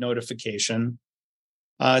automated notification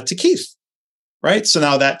to Keith. Right. So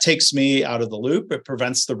now that takes me out of the loop. It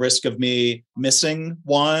prevents the risk of me missing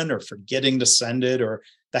one or forgetting to send it, or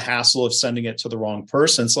the hassle of sending it to the wrong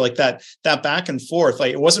person. So like that back and forth,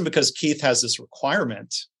 like it wasn't because Keith has this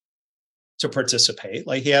requirement to participate.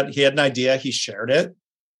 Like he had an idea, he shared it,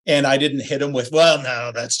 and I didn't hit him with, well,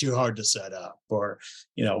 no, that's too hard to set up, or,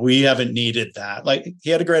 we haven't needed that. Like he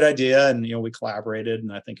had a great idea, and, we collaborated,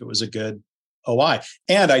 and I think it was a good OI,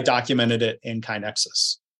 and I documented it in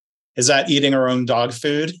KaiNexus. Is that eating our own dog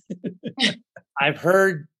food? I've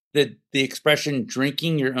heard that the expression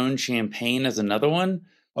drinking your own champagne is another one.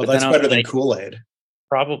 Oh, that's better than Kool-Aid.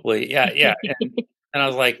 Probably. Yeah. And I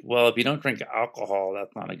was like, well, if you don't drink alcohol,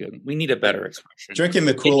 that's not a good, we need a better expression. Drinking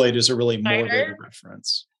the Kool-Aid is a really morbid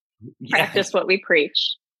reference. Practice what we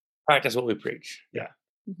preach. Practice what we preach. Yeah.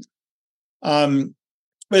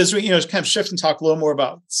 But as we, kind of shift and talk a little more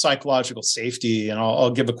about psychological safety, and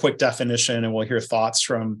I'll give a quick definition, and we'll hear thoughts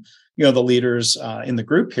from, the leaders in the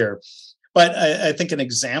group here. But I think an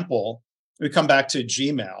example, we come back to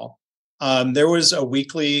Gmail. There was a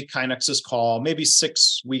weekly KaiNexus call maybe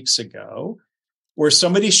 6 weeks ago where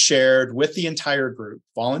somebody shared with the entire group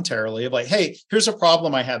voluntarily of like, hey, here's a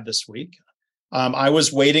problem I had this week. I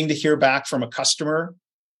was waiting to hear back from a customer,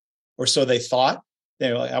 or so they thought.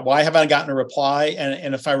 Like, why haven't I gotten a reply?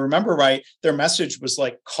 And if I remember right, their message was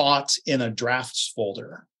like caught in a drafts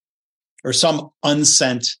folder or some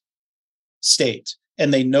unsent state.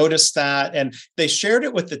 And they noticed that, and they shared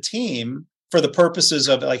it with the team for the purposes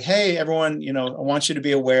of like, hey, everyone, I want you to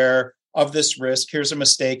be aware of this risk. Here's a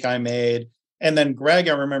mistake I made. And then Greg,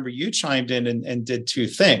 I remember you chimed in and did two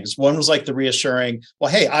things. One was like the reassuring, well,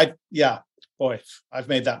 hey, I've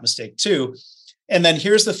made that mistake too. And then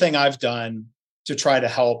here's the thing I've done to try to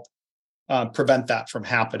help prevent that from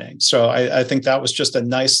happening. So I think that was just a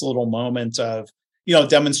nice little moment of,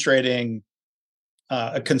 demonstrating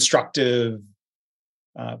a constructive,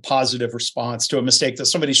 positive response to a mistake that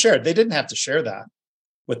somebody shared. They didn't have to share that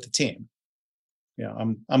with the team.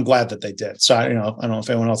 I'm glad that they did. So I don't know if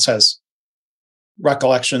anyone else has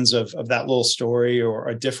recollections of that little story or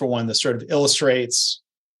a different one that sort of illustrates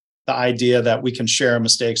the idea that we can share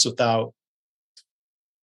mistakes without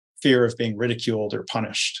fear of being ridiculed or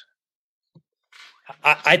punished.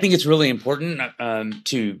 I think it's really important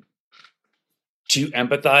to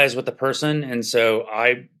empathize with the person. And so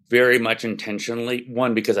I very much intentionally,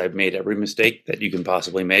 one, because I've made every mistake that you can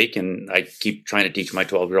possibly make. And I keep trying to teach my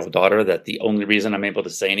 12-year-old daughter that the only reason I'm able to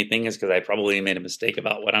say anything is because I probably made a mistake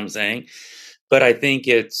about what I'm saying. But I think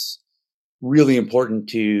it's really important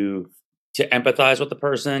to empathize with the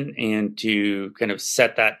person and to kind of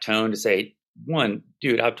set that tone to say, one,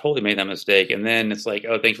 dude, I've totally made that mistake. And then it's like,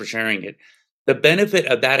 oh, thanks for sharing it. The benefit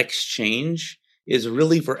of that exchange is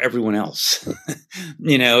really for everyone else,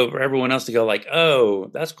 for everyone else to go like, oh,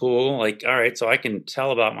 that's cool. Like, all right, so I can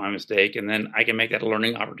tell about my mistake, and then I can make that a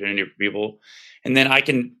learning opportunity for people. And then I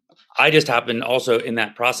just happen also in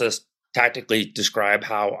that process tactically describe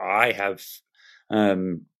how I have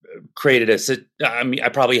created I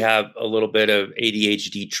probably have a little bit of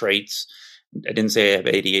ADHD traits. I didn't say I have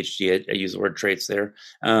ADHD. I use the word traits there.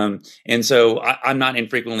 And so I'm not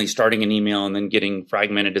infrequently starting an email and then getting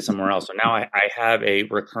fragmented to somewhere else. So now I have a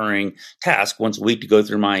recurring task once a week to go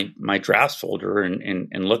through my drafts folder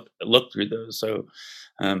and look through those. So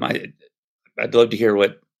I'd love to hear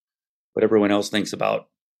what everyone else thinks about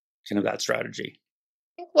kind of that strategy.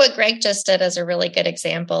 I think what Greg just did is a really good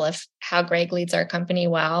example of how Greg leads our company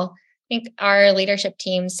well. I think our leadership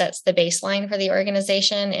team sets the baseline for the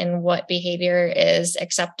organization and what behavior is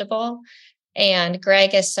acceptable. And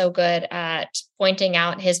Greg is so good at pointing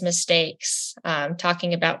out his mistakes,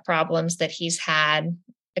 talking about problems that he's had,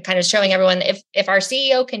 kind of showing everyone if our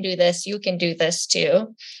CEO can do this, you can do this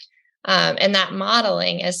too. And that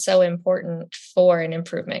modeling is so important for an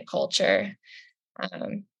improvement culture.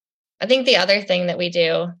 I think the other thing that we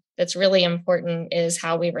do that's really important is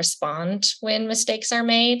how we respond when mistakes are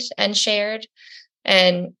made and shared.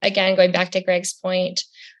 And again, going back to Greg's point,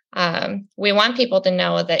 we want people to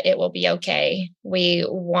know that it will be okay. We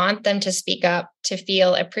want them to speak up, to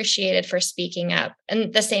feel appreciated for speaking up.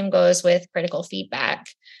 And the same goes with critical feedback.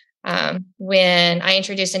 When I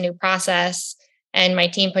introduce a new process and my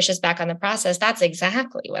team pushes back on the process, that's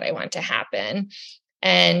exactly what I want to happen.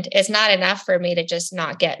 And it's not enough for me to just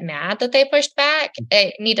not get mad that they pushed back.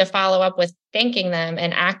 I need to follow up with thanking them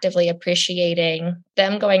and actively appreciating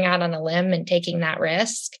them going out on a limb and taking that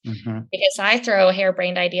risk. Because I throw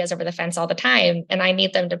harebrained ideas over the fence all the time, and I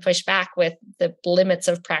need them to push back with the limits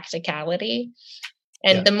of practicality.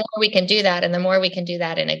 And the more we can do that, and the more we can do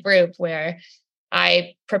that in a group where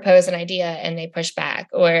I propose an idea and they push back,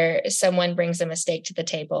 or someone brings a mistake to the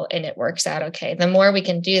table and it works out okay. The more we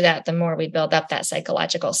can do that, the more we build up that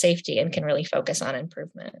psychological safety and can really focus on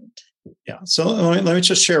improvement. Yeah. So let me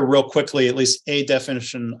just share real quickly, at least a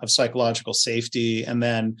definition of psychological safety, and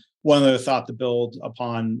then one other thought to build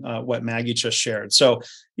upon what Maggie just shared. So,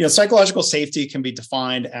 psychological safety can be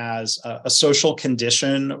defined as a social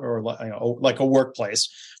condition, or like a workplace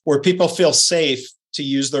where people feel safe to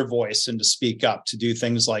use their voice and to speak up, to do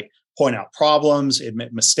things like point out problems,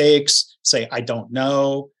 admit mistakes, say, I don't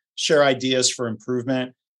know, share ideas for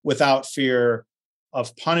improvement without fear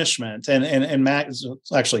of punishment. And Matt,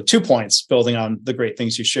 actually 2 points building on the great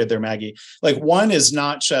things you shared there, Maggie. Like, one is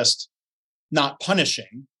not just not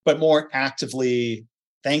punishing, but more actively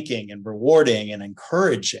thanking and rewarding and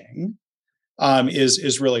encouraging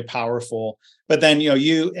is really powerful. But then,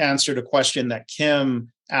 you answered a question that Kim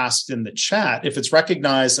asked in the chat. If it's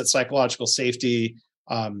recognized that psychological safety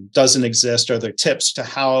doesn't exist, are there tips to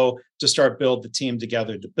how to start build the team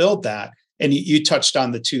together to build that? And you touched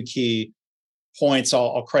on the 2 key points.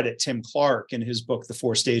 I'll credit Tim Clark in his book, The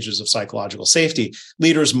 4 Stages of Psychological Safety.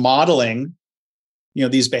 Leaders modeling,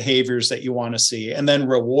 these behaviors that you want to see, and then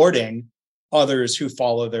rewarding others who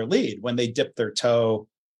follow their lead when they dip their toe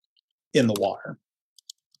in the water.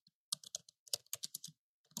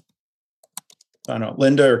 I don't know,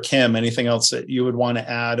 Linda or Kim, anything else that you would want to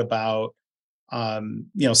add about,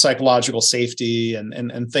 psychological safety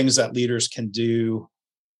and things that leaders can do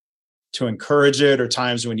to encourage it, or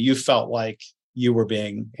times when you felt like you were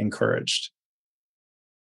being encouraged?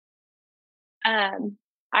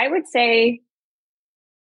 I would say,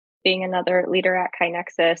 being another leader at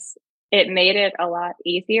KaiNexus, it made it a lot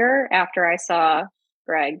easier after I saw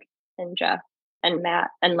Greg and Jeff and Matt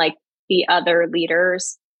and like the other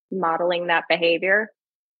leaders modeling that behavior.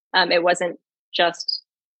 It wasn't just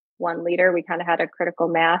one leader. We kind of had a critical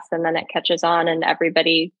mass, and then it catches on and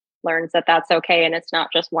everybody learns that that's okay. And it's not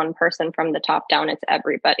just one person from the top down, it's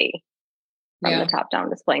everybody from the top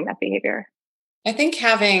down displaying that behavior. I think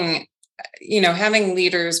having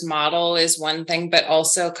leaders model is one thing, but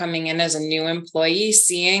also coming in as a new employee,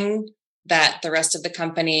 seeing that the rest of the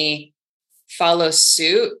company follows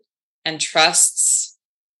suit and trusts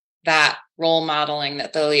that role modeling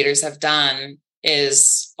that the leaders have done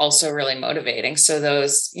is also really motivating. So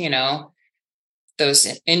those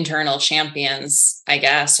internal champions, I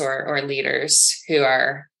guess, or leaders who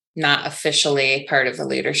are not officially part of the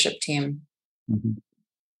leadership team. Mm-hmm.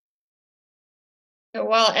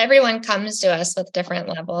 Well, everyone comes to us with different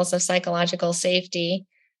levels of psychological safety,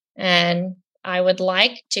 and I would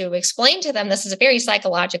like to explain to them this is a very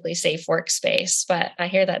psychologically safe workspace, but I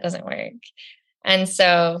hear that doesn't work. And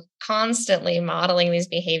so constantly modeling these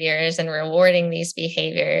behaviors and rewarding these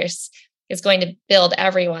behaviors is going to build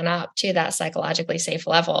everyone up to that psychologically safe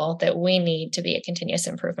level that we need to be a continuous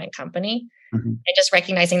improvement company. Mm-hmm. And just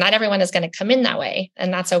recognizing not everyone is going to come in that way,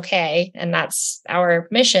 and that's okay. And that's our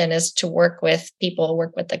mission, is to work with people,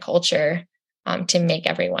 work with the culture to make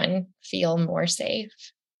everyone feel more safe.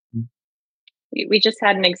 We just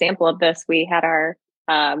had an example of this. We had our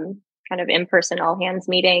kind of in-person all hands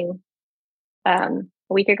meeting a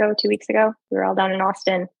week ago, 2 weeks ago. We were all down in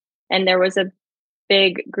Austin, and there was a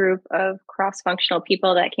big group of cross-functional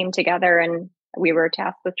people that came together, and we were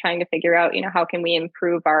tasked with trying to figure out, how can we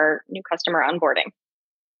improve our new customer onboarding?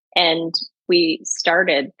 And we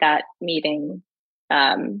started that meeting.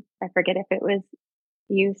 I forget if it was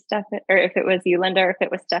you, Stephanie, or if it was you, Linda, or if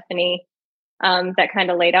it was Stephanie, that kind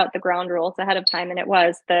of laid out the ground rules ahead of time. And it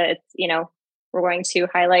was we're going to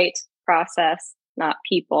highlight process, not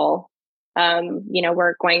people.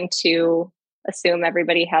 We're going to assume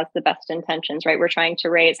everybody has the best intentions, right? We're trying to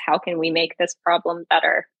raise, how can we make this problem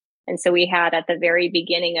better? And so we had at the very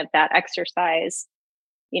beginning of that exercise,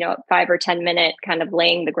 5 or 10 minute kind of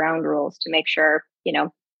laying the ground rules to make sure,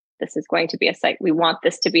 this is going to be we want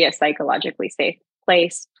this to be a psychologically safe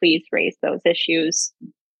place. Please raise those issues.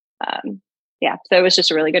 So it was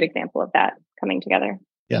just a really good example of that coming together.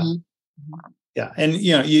 Yeah. Yeah. And,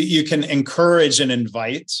 you can encourage and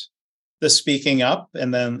invite the speaking up,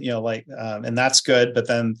 and then, and that's good. But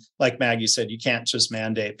then, like Maggie said, you can't just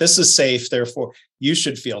mandate this is safe, therefore you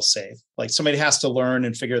should feel safe. Like somebody has to learn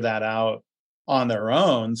and figure that out on their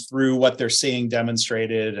own through what they're seeing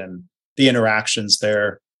demonstrated and the interactions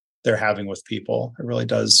they're having with people. It really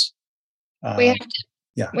does. We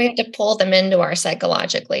have to pull them into our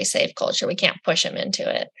psychologically safe culture. We can't push them into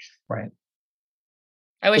it. Right.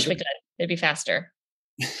 I wish we could. It'd be faster.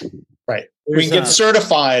 Right. We can get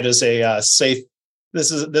certified as a safe.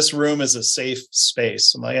 This room is a safe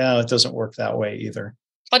space. I'm like, it doesn't work that way either.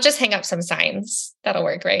 I'll just hang up some signs. That'll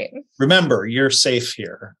work great. Remember, you're safe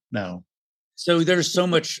here now. So there's so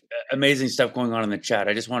much amazing stuff going on in the chat.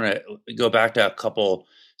 I just want to go back to a couple.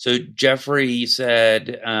 So Jeffrey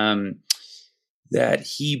said that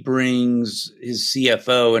he brings his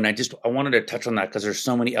CFO, and I wanted to touch on that because there's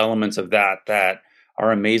so many elements of that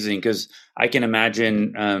are amazing. Because I can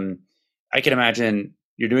imagine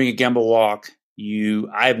you're doing a Gemba walk.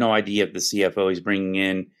 I have no idea if the CFO he's bringing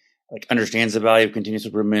in understands the value of continuous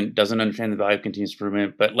improvement, doesn't understand the value of continuous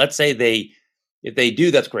improvement. But let's say if they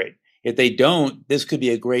do, that's great. If they don't, this could be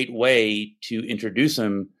a great way to introduce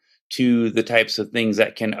them to the types of things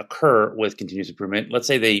that can occur with continuous improvement. Let's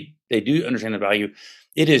say they do understand the value.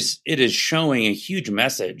 It is showing a huge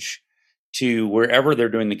message to wherever they're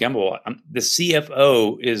doing the Gemba walk. The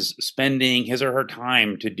CFO is spending his or her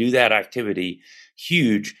time to do that activity.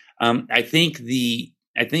 Huge. I think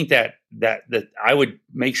that I would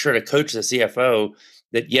make sure to coach the CFO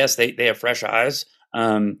that yes, they have fresh eyes,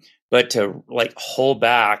 but to hold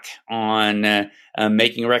back on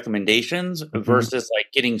making recommendations versus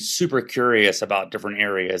getting super curious about different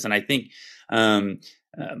areas. And I think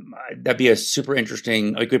that'd be a super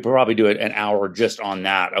interesting. I could probably do an hour just on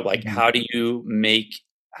that of how do you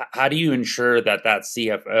ensure that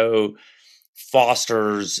CFO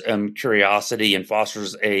fosters curiosity and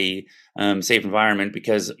fosters a safe environment,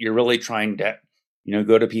 because you're really trying to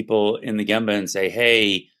go to people in the Gemba and say,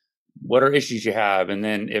 hey, what are issues you have? And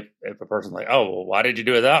then if a person's like, oh, well, why did you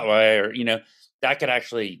do it that way? Or, that could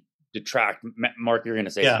actually detract. Mark, you're going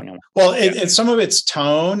to say something. Well, and some of it's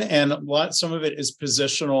tone and some of it is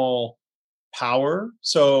positional power.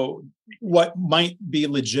 So what might be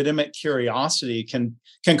legitimate curiosity can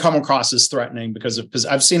come across as threatening because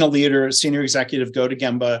I've seen a senior executive go to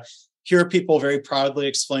Gemba, hear people very proudly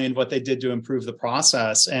explain what they did to improve the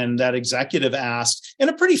process. And that executive asked in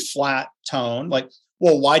a pretty flat tone,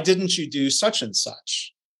 well, why didn't you do such and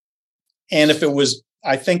such? And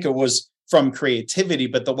I think it was from creativity,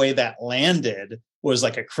 but the way that landed was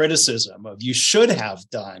like a criticism of you should have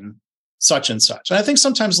done such and such. And I think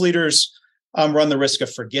sometimes leaders run the risk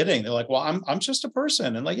of forgetting. They're like, well, I'm just a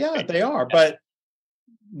person. And they are. But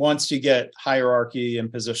once you get hierarchy and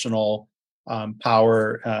positional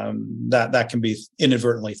power, that can be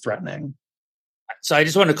inadvertently threatening. So I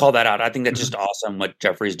just wanted to call that out. I think that's just awesome what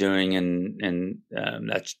Jeffrey's doing, and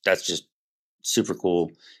that's just super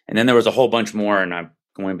cool. And then there was a whole bunch more, and I'm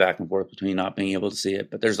going back and forth between not being able to see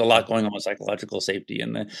it, but there's a lot going on with psychological safety.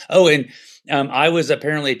 And I was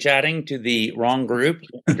apparently chatting to the wrong group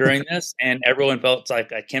during this, and everyone felt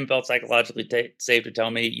Kim felt psychologically safe to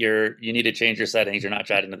tell me you need to change your settings. You're not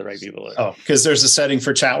chatting to the right people. Oh, because there's a setting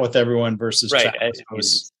for chat with everyone versus chat with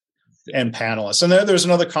hosts and panelists. And there's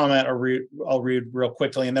another comment I'll read real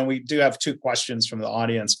quickly, and then we do have 2 questions from the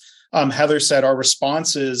audience. Heather said, our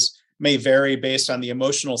responses may vary based on the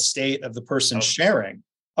emotional state of the person sharing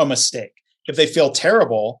a mistake. If they feel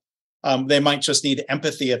terrible, they might just need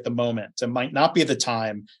empathy at the moment. It might not be the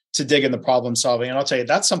time to dig in the problem solving. And I'll tell you,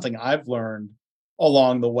 that's something I've learned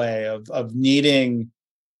along the way of needing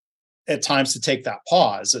at times to take that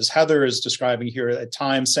pause, as Heather is describing here, at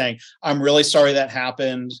times saying, I'm really sorry that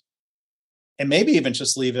happened. And maybe even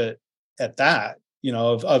just leave it at that,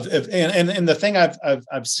 and the thing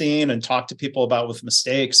I've seen and talked to people about with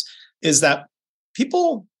mistakes is that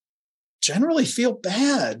people generally feel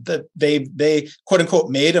bad that they quote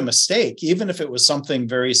unquote made a mistake, even if it was something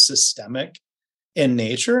very systemic in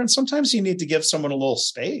nature. And sometimes you need to give someone a little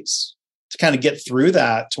space to kind of get through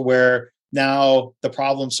that, to where now the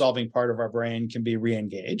problem solving part of our brain can be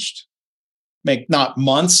re-engaged. Make not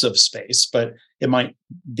months of space, but it might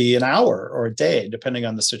be an hour or a day, depending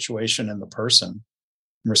on the situation and the person.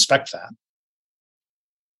 Respect that.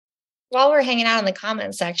 While we're hanging out in the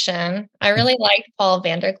comment section, I really liked Paul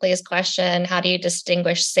Vanderklee's question, how do you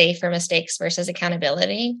distinguish safe for mistakes versus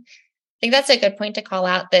accountability? I think that's a good point to call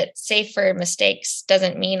out, that safe for mistakes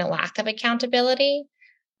doesn't mean a lack of accountability.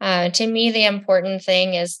 To me, the important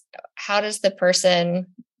thing is, how does the person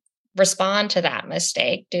respond to that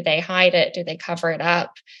mistake? Do they hide it? Do they cover it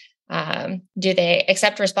up? Do they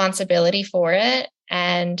accept responsibility for it?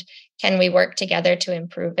 And can we work together to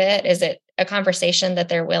improve it? Is it a conversation that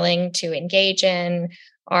they're willing to engage in?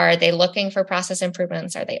 Are they looking for process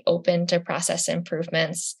improvements? Are they open to process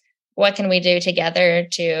improvements? What can we do together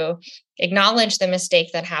to acknowledge the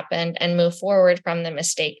mistake that happened and move forward from the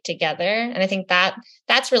mistake together? And I think that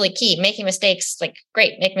that's really key. Making mistakes, like,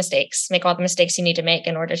 great, make mistakes, make all the mistakes you need to make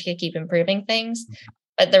in order to keep improving things.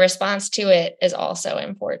 But the response to it is also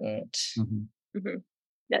important. Mm-hmm. Mm-hmm.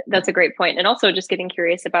 That's a great point. And also just getting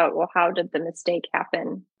curious about, well, how did the mistake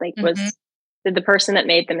happen? Like, did the person that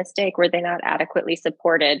made the mistake, were they not adequately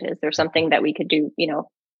supported? Is there something that we could do,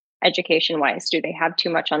 education wise? Do they have too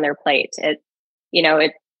much on their plate?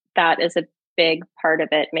 That is a big part of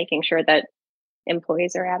it, making sure that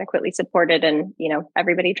employees are adequately supported, and,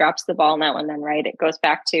 everybody drops the ball now and then, right? It goes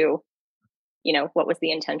back to, what was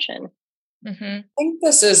the intention? Mm-hmm. I think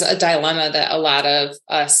this is a dilemma that a lot of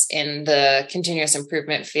us in the continuous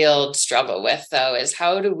improvement field struggle with, though, is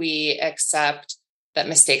how do we accept that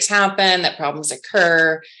mistakes happen, that problems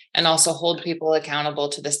occur, and also hold people accountable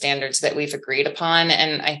to the standards that we've agreed upon.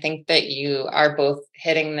 And I think that you are both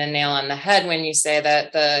hitting the nail on the head when you say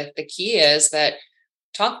that the key is that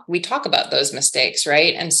we talk about those mistakes,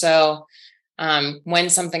 right? And so when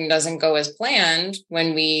something doesn't go as planned,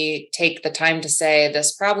 when we take the time to say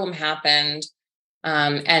this problem happened,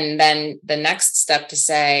 and then the next step to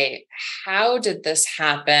say, how did this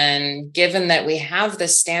happen, given that we have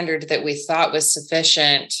this standard that we thought was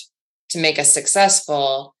sufficient to make us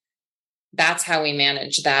successful? That's how we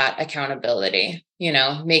manage that accountability,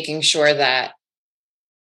 making sure that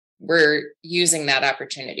we're using that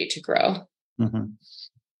opportunity to grow. Mm-hmm.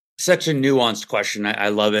 Such a nuanced question. I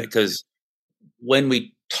love it, because when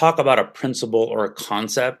we talk about a principle or a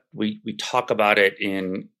concept, we talk about it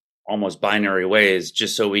in almost binary ways,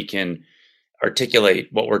 just so we can articulate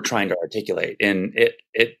what we're trying to articulate. And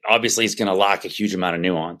it obviously is going to lack a huge amount of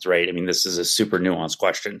nuance, right? I mean, this is a super nuanced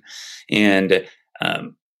question. And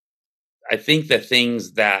I think the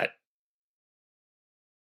things that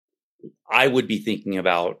I would be thinking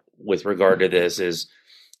about with regard to this is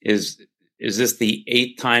this the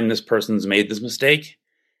 8th time this person's made this mistake?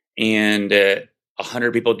 And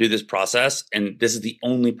 100 people do this process, and this is the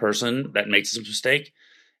only person that makes this mistake.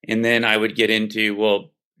 And then I would get into,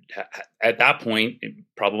 well, at that point, it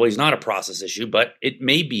probably is not a process issue, but it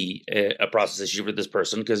may be a process issue for this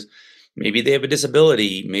person, because maybe they have a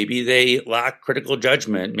disability, maybe they lack critical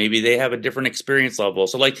judgment, maybe they have a different experience level.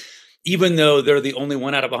 So, like, even though they're the only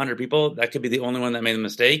one out of 100 people, that could be the only one that made the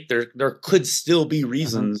mistake. There could still be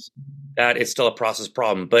reasons that it's still a process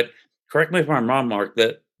problem. But correct me if I'm wrong, Mark,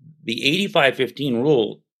 that the 85-15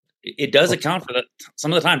 rule, it does account for that.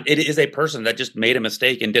 Some of the time it is a person that just made a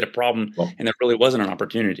mistake and did a problem, and there really wasn't an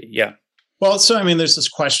opportunity. Yeah. Well, so, I mean, there's this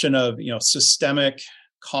question of, systemic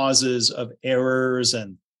causes of errors,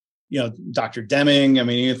 and, Dr. Deming, I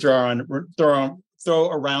mean, you throw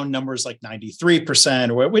around numbers like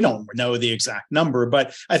 93%, or we don't know the exact number,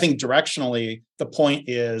 but I think directionally the point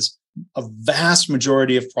is a vast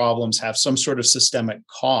majority of problems have some sort of systemic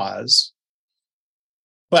cause.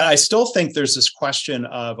 But I still think there's this question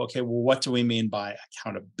of, okay, well, what do we mean by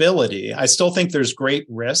accountability? I still think there's great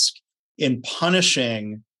risk in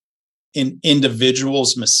punishing an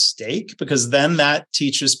individual's mistake, because then that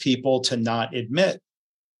teaches people to not admit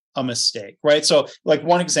a mistake, right? So, like,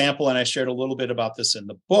 one example, and I shared a little bit about this in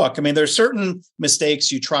the book, I mean, there's certain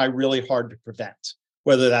mistakes you try really hard to prevent,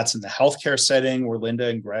 whether that's in the healthcare setting where Linda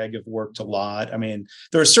and Greg have worked a lot. I mean,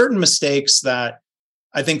 there are certain mistakes that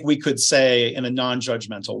I think we could say in a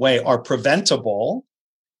non-judgmental way are preventable,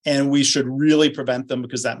 and we should really prevent them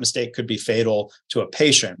because that mistake could be fatal to a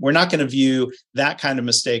patient. We're not going to view that kind of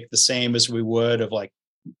mistake the same as we would of, like,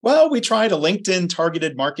 well, we tried a LinkedIn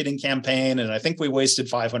targeted marketing campaign and I think we wasted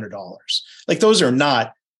 $500. Like, those are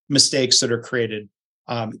not mistakes that are created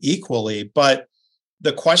equally. But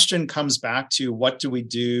the question comes back to, what do we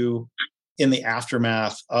do in the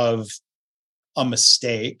aftermath of a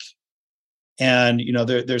mistake? And,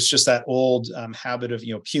 there's just that old habit of,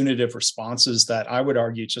 punitive responses that I would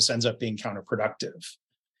argue just ends up being counterproductive.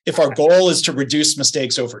 If our goal is to reduce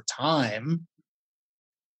mistakes over time,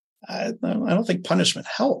 I don't think punishment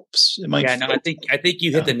helps. It might. Yeah, no, I think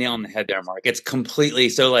you hit the nail on the head there, Mark. It's completely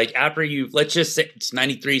so. Like after let's just say it's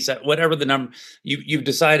 93, whatever the number, you've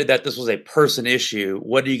decided that this was a person issue.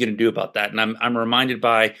 What are you going to do about that? And I'm reminded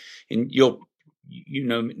by, and you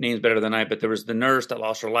know names better than I, but there was the nurse that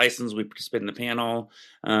lost her license. We participated in the panel.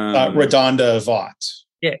 Redonda Vaught.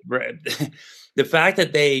 Yeah, the fact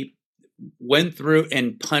that they went through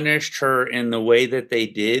and punished her in the way that they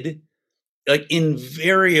did, like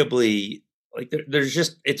invariably. Like there's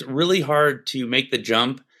just, it's really hard to make the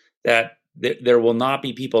jump that there will not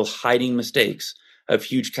be people hiding mistakes of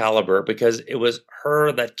huge caliber, because it was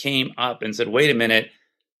her that came up and said, wait a minute,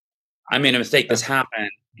 I made a mistake. This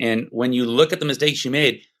happened. And when you look at the mistake she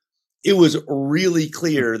made, it was really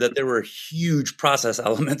clear that there were huge process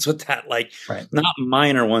elements with that, like not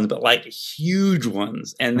minor ones, but like huge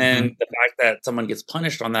ones. And then the fact that someone gets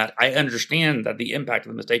punished on that, I understand that the impact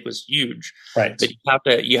of the mistake was huge. Right.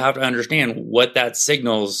 But you have to understand what that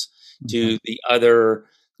signals to the other,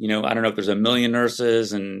 I don't know if there's a million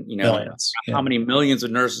nurses and, millions. How many millions of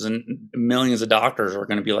nurses and millions of doctors are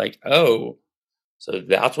going to be like, oh, so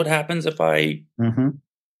that's what happens if I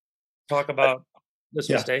talk about this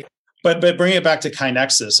mistake. But bringing it back to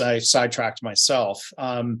KaiNexus, I sidetracked myself.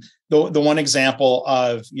 The one example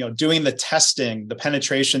of doing the testing, the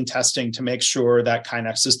penetration testing to make sure that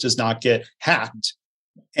KaiNexus does not get hacked,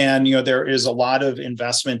 and there is a lot of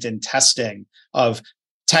investment in testing of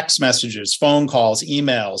text messages, phone calls,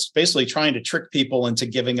 emails, basically trying to trick people into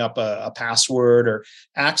giving up a password or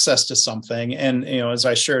access to something. And as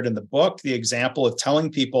I shared in the book, the example of telling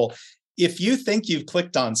people, if you think you've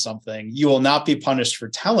clicked on something, you will not be punished for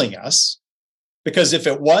telling us, because if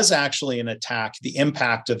it was actually an attack, the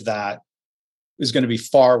impact of that is going to be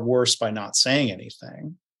far worse by not saying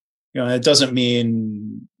anything. It doesn't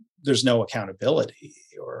mean there's no accountability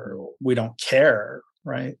or we don't care,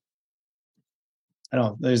 right? I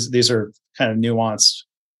don't. These are kind of nuanced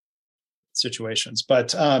situations,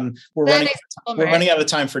 but we're running out of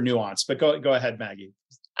time for nuance. But go ahead, Maggie.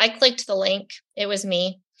 I clicked the link. It was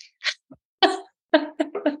me.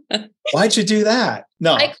 Why'd you do that?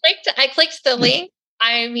 No, I clicked the link.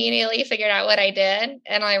 I immediately figured out what I did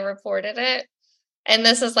and I reported it. And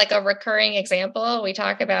this is like a recurring example we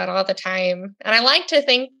talk about all the time. And I like to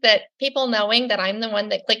think that people knowing that I'm the one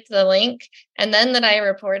that clicked the link and then that I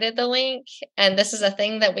reported the link, and this is a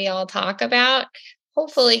thing that we all talk about,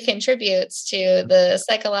 hopefully contributes to the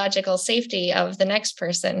psychological safety of the next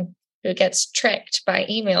person who gets tricked by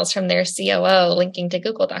emails from their COO linking to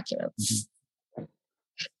Google documents.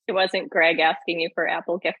 It wasn't Greg asking you for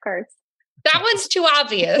Apple gift cards. That one's too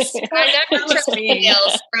obvious. I never trust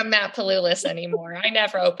emails from Matt Palulis anymore. I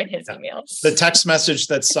never open his emails. The text message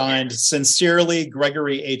that's signed, "Sincerely,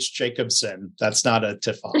 Gregory H. Jacobson." That's not a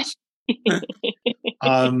tip-off.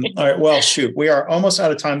 All right. Well, shoot, we are almost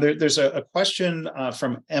out of time. There's a question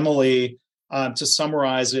from Emily to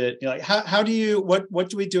summarize it. What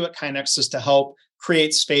do we do at KaiNexus to help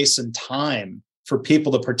create space and time for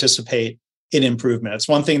people to participate in improvement? It's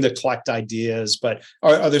one thing to collect ideas, but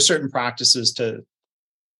are there certain practices to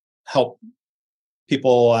help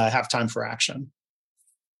people have time for action?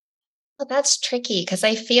 Well, that's tricky because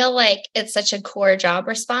I feel like it's such a core job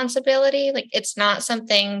responsibility. Like it's not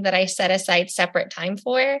something that I set aside separate time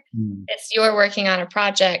for. It's you're working on a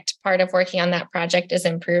project. Part of working on that project is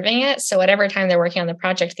improving it. So whatever time they're working on the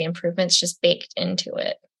project, the improvement's just baked into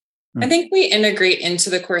it. I think we integrate into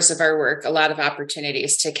the course of our work a lot of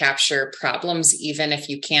opportunities to capture problems, even if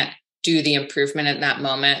you can't do the improvement in that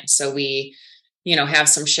moment. So we, have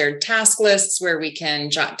some shared task lists where we can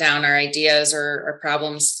jot down our ideas or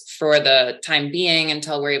problems for the time being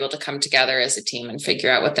until we're able to come together as a team and figure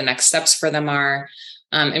out what the next steps for them are.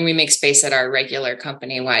 And we make space at our regular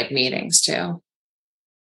company-wide meetings too.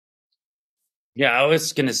 Yeah, I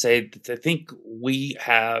was going to say that I think we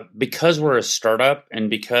have, because we're a startup and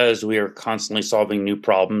because we are constantly solving new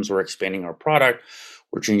problems, we're expanding our product,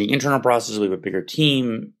 we're changing internal processes, we have a bigger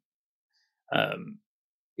team.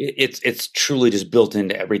 It's truly just built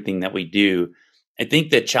into everything that we do. I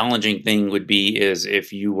think the challenging thing would be is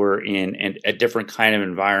if you were in a different kind of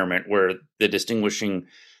environment where the distinguishing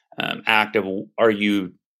act of are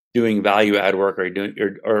you doing value add work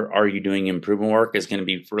or are you doing improvement work is going to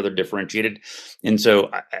be further differentiated. And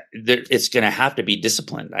so it's going to have to be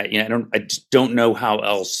disciplined. I just don't know how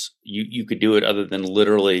else you could do it other than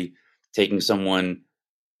literally taking someone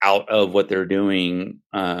out of what they're doing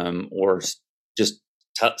or just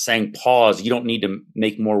saying pause. You don't need to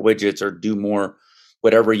make more widgets or do more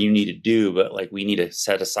whatever you need to do, but like we need to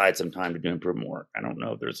set aside some time to do improvement work. I don't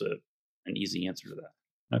know if there's an easy answer to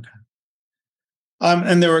that. Okay.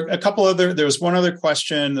 And there were a couple other. There was one other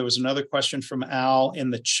question. There was another question from Al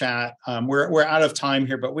in the chat. We're out of time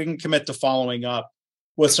here, but we can commit to following up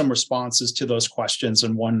with some responses to those questions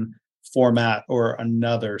in one format or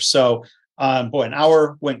another. So, an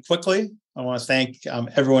hour went quickly. I want to thank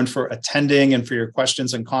everyone for attending and for your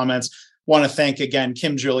questions and comments. Want to thank again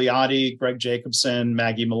Kim Gigliotti, Greg Jacobson,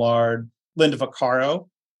 Maggie Millard, Linda Vaccaro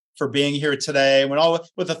for being here today. When all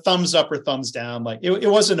with a thumbs up or thumbs down, like it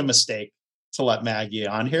wasn't a mistake to let Maggie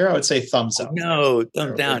on here. I would say thumbs up. No,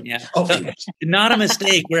 thumbs down. Yeah. Oh, not a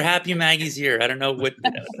mistake. We're happy Maggie's here. I don't know what.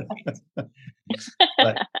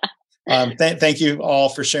 But, thank you all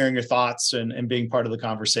for sharing your thoughts and being part of the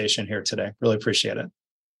conversation here today. Really appreciate it.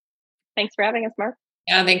 Thanks for having us, Mark.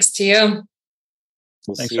 Yeah, thanks to you.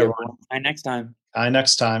 We'll Thanks, see everyone. Bye next time. Bye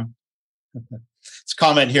next time. It's a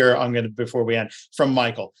comment here. Before we end, from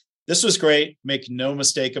Michael. This was great. Make no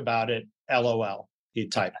mistake about it. LOL. He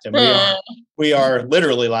typed, and we are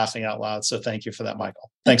literally laughing out loud. So thank you for that, Michael.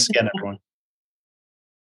 Thanks again, everyone.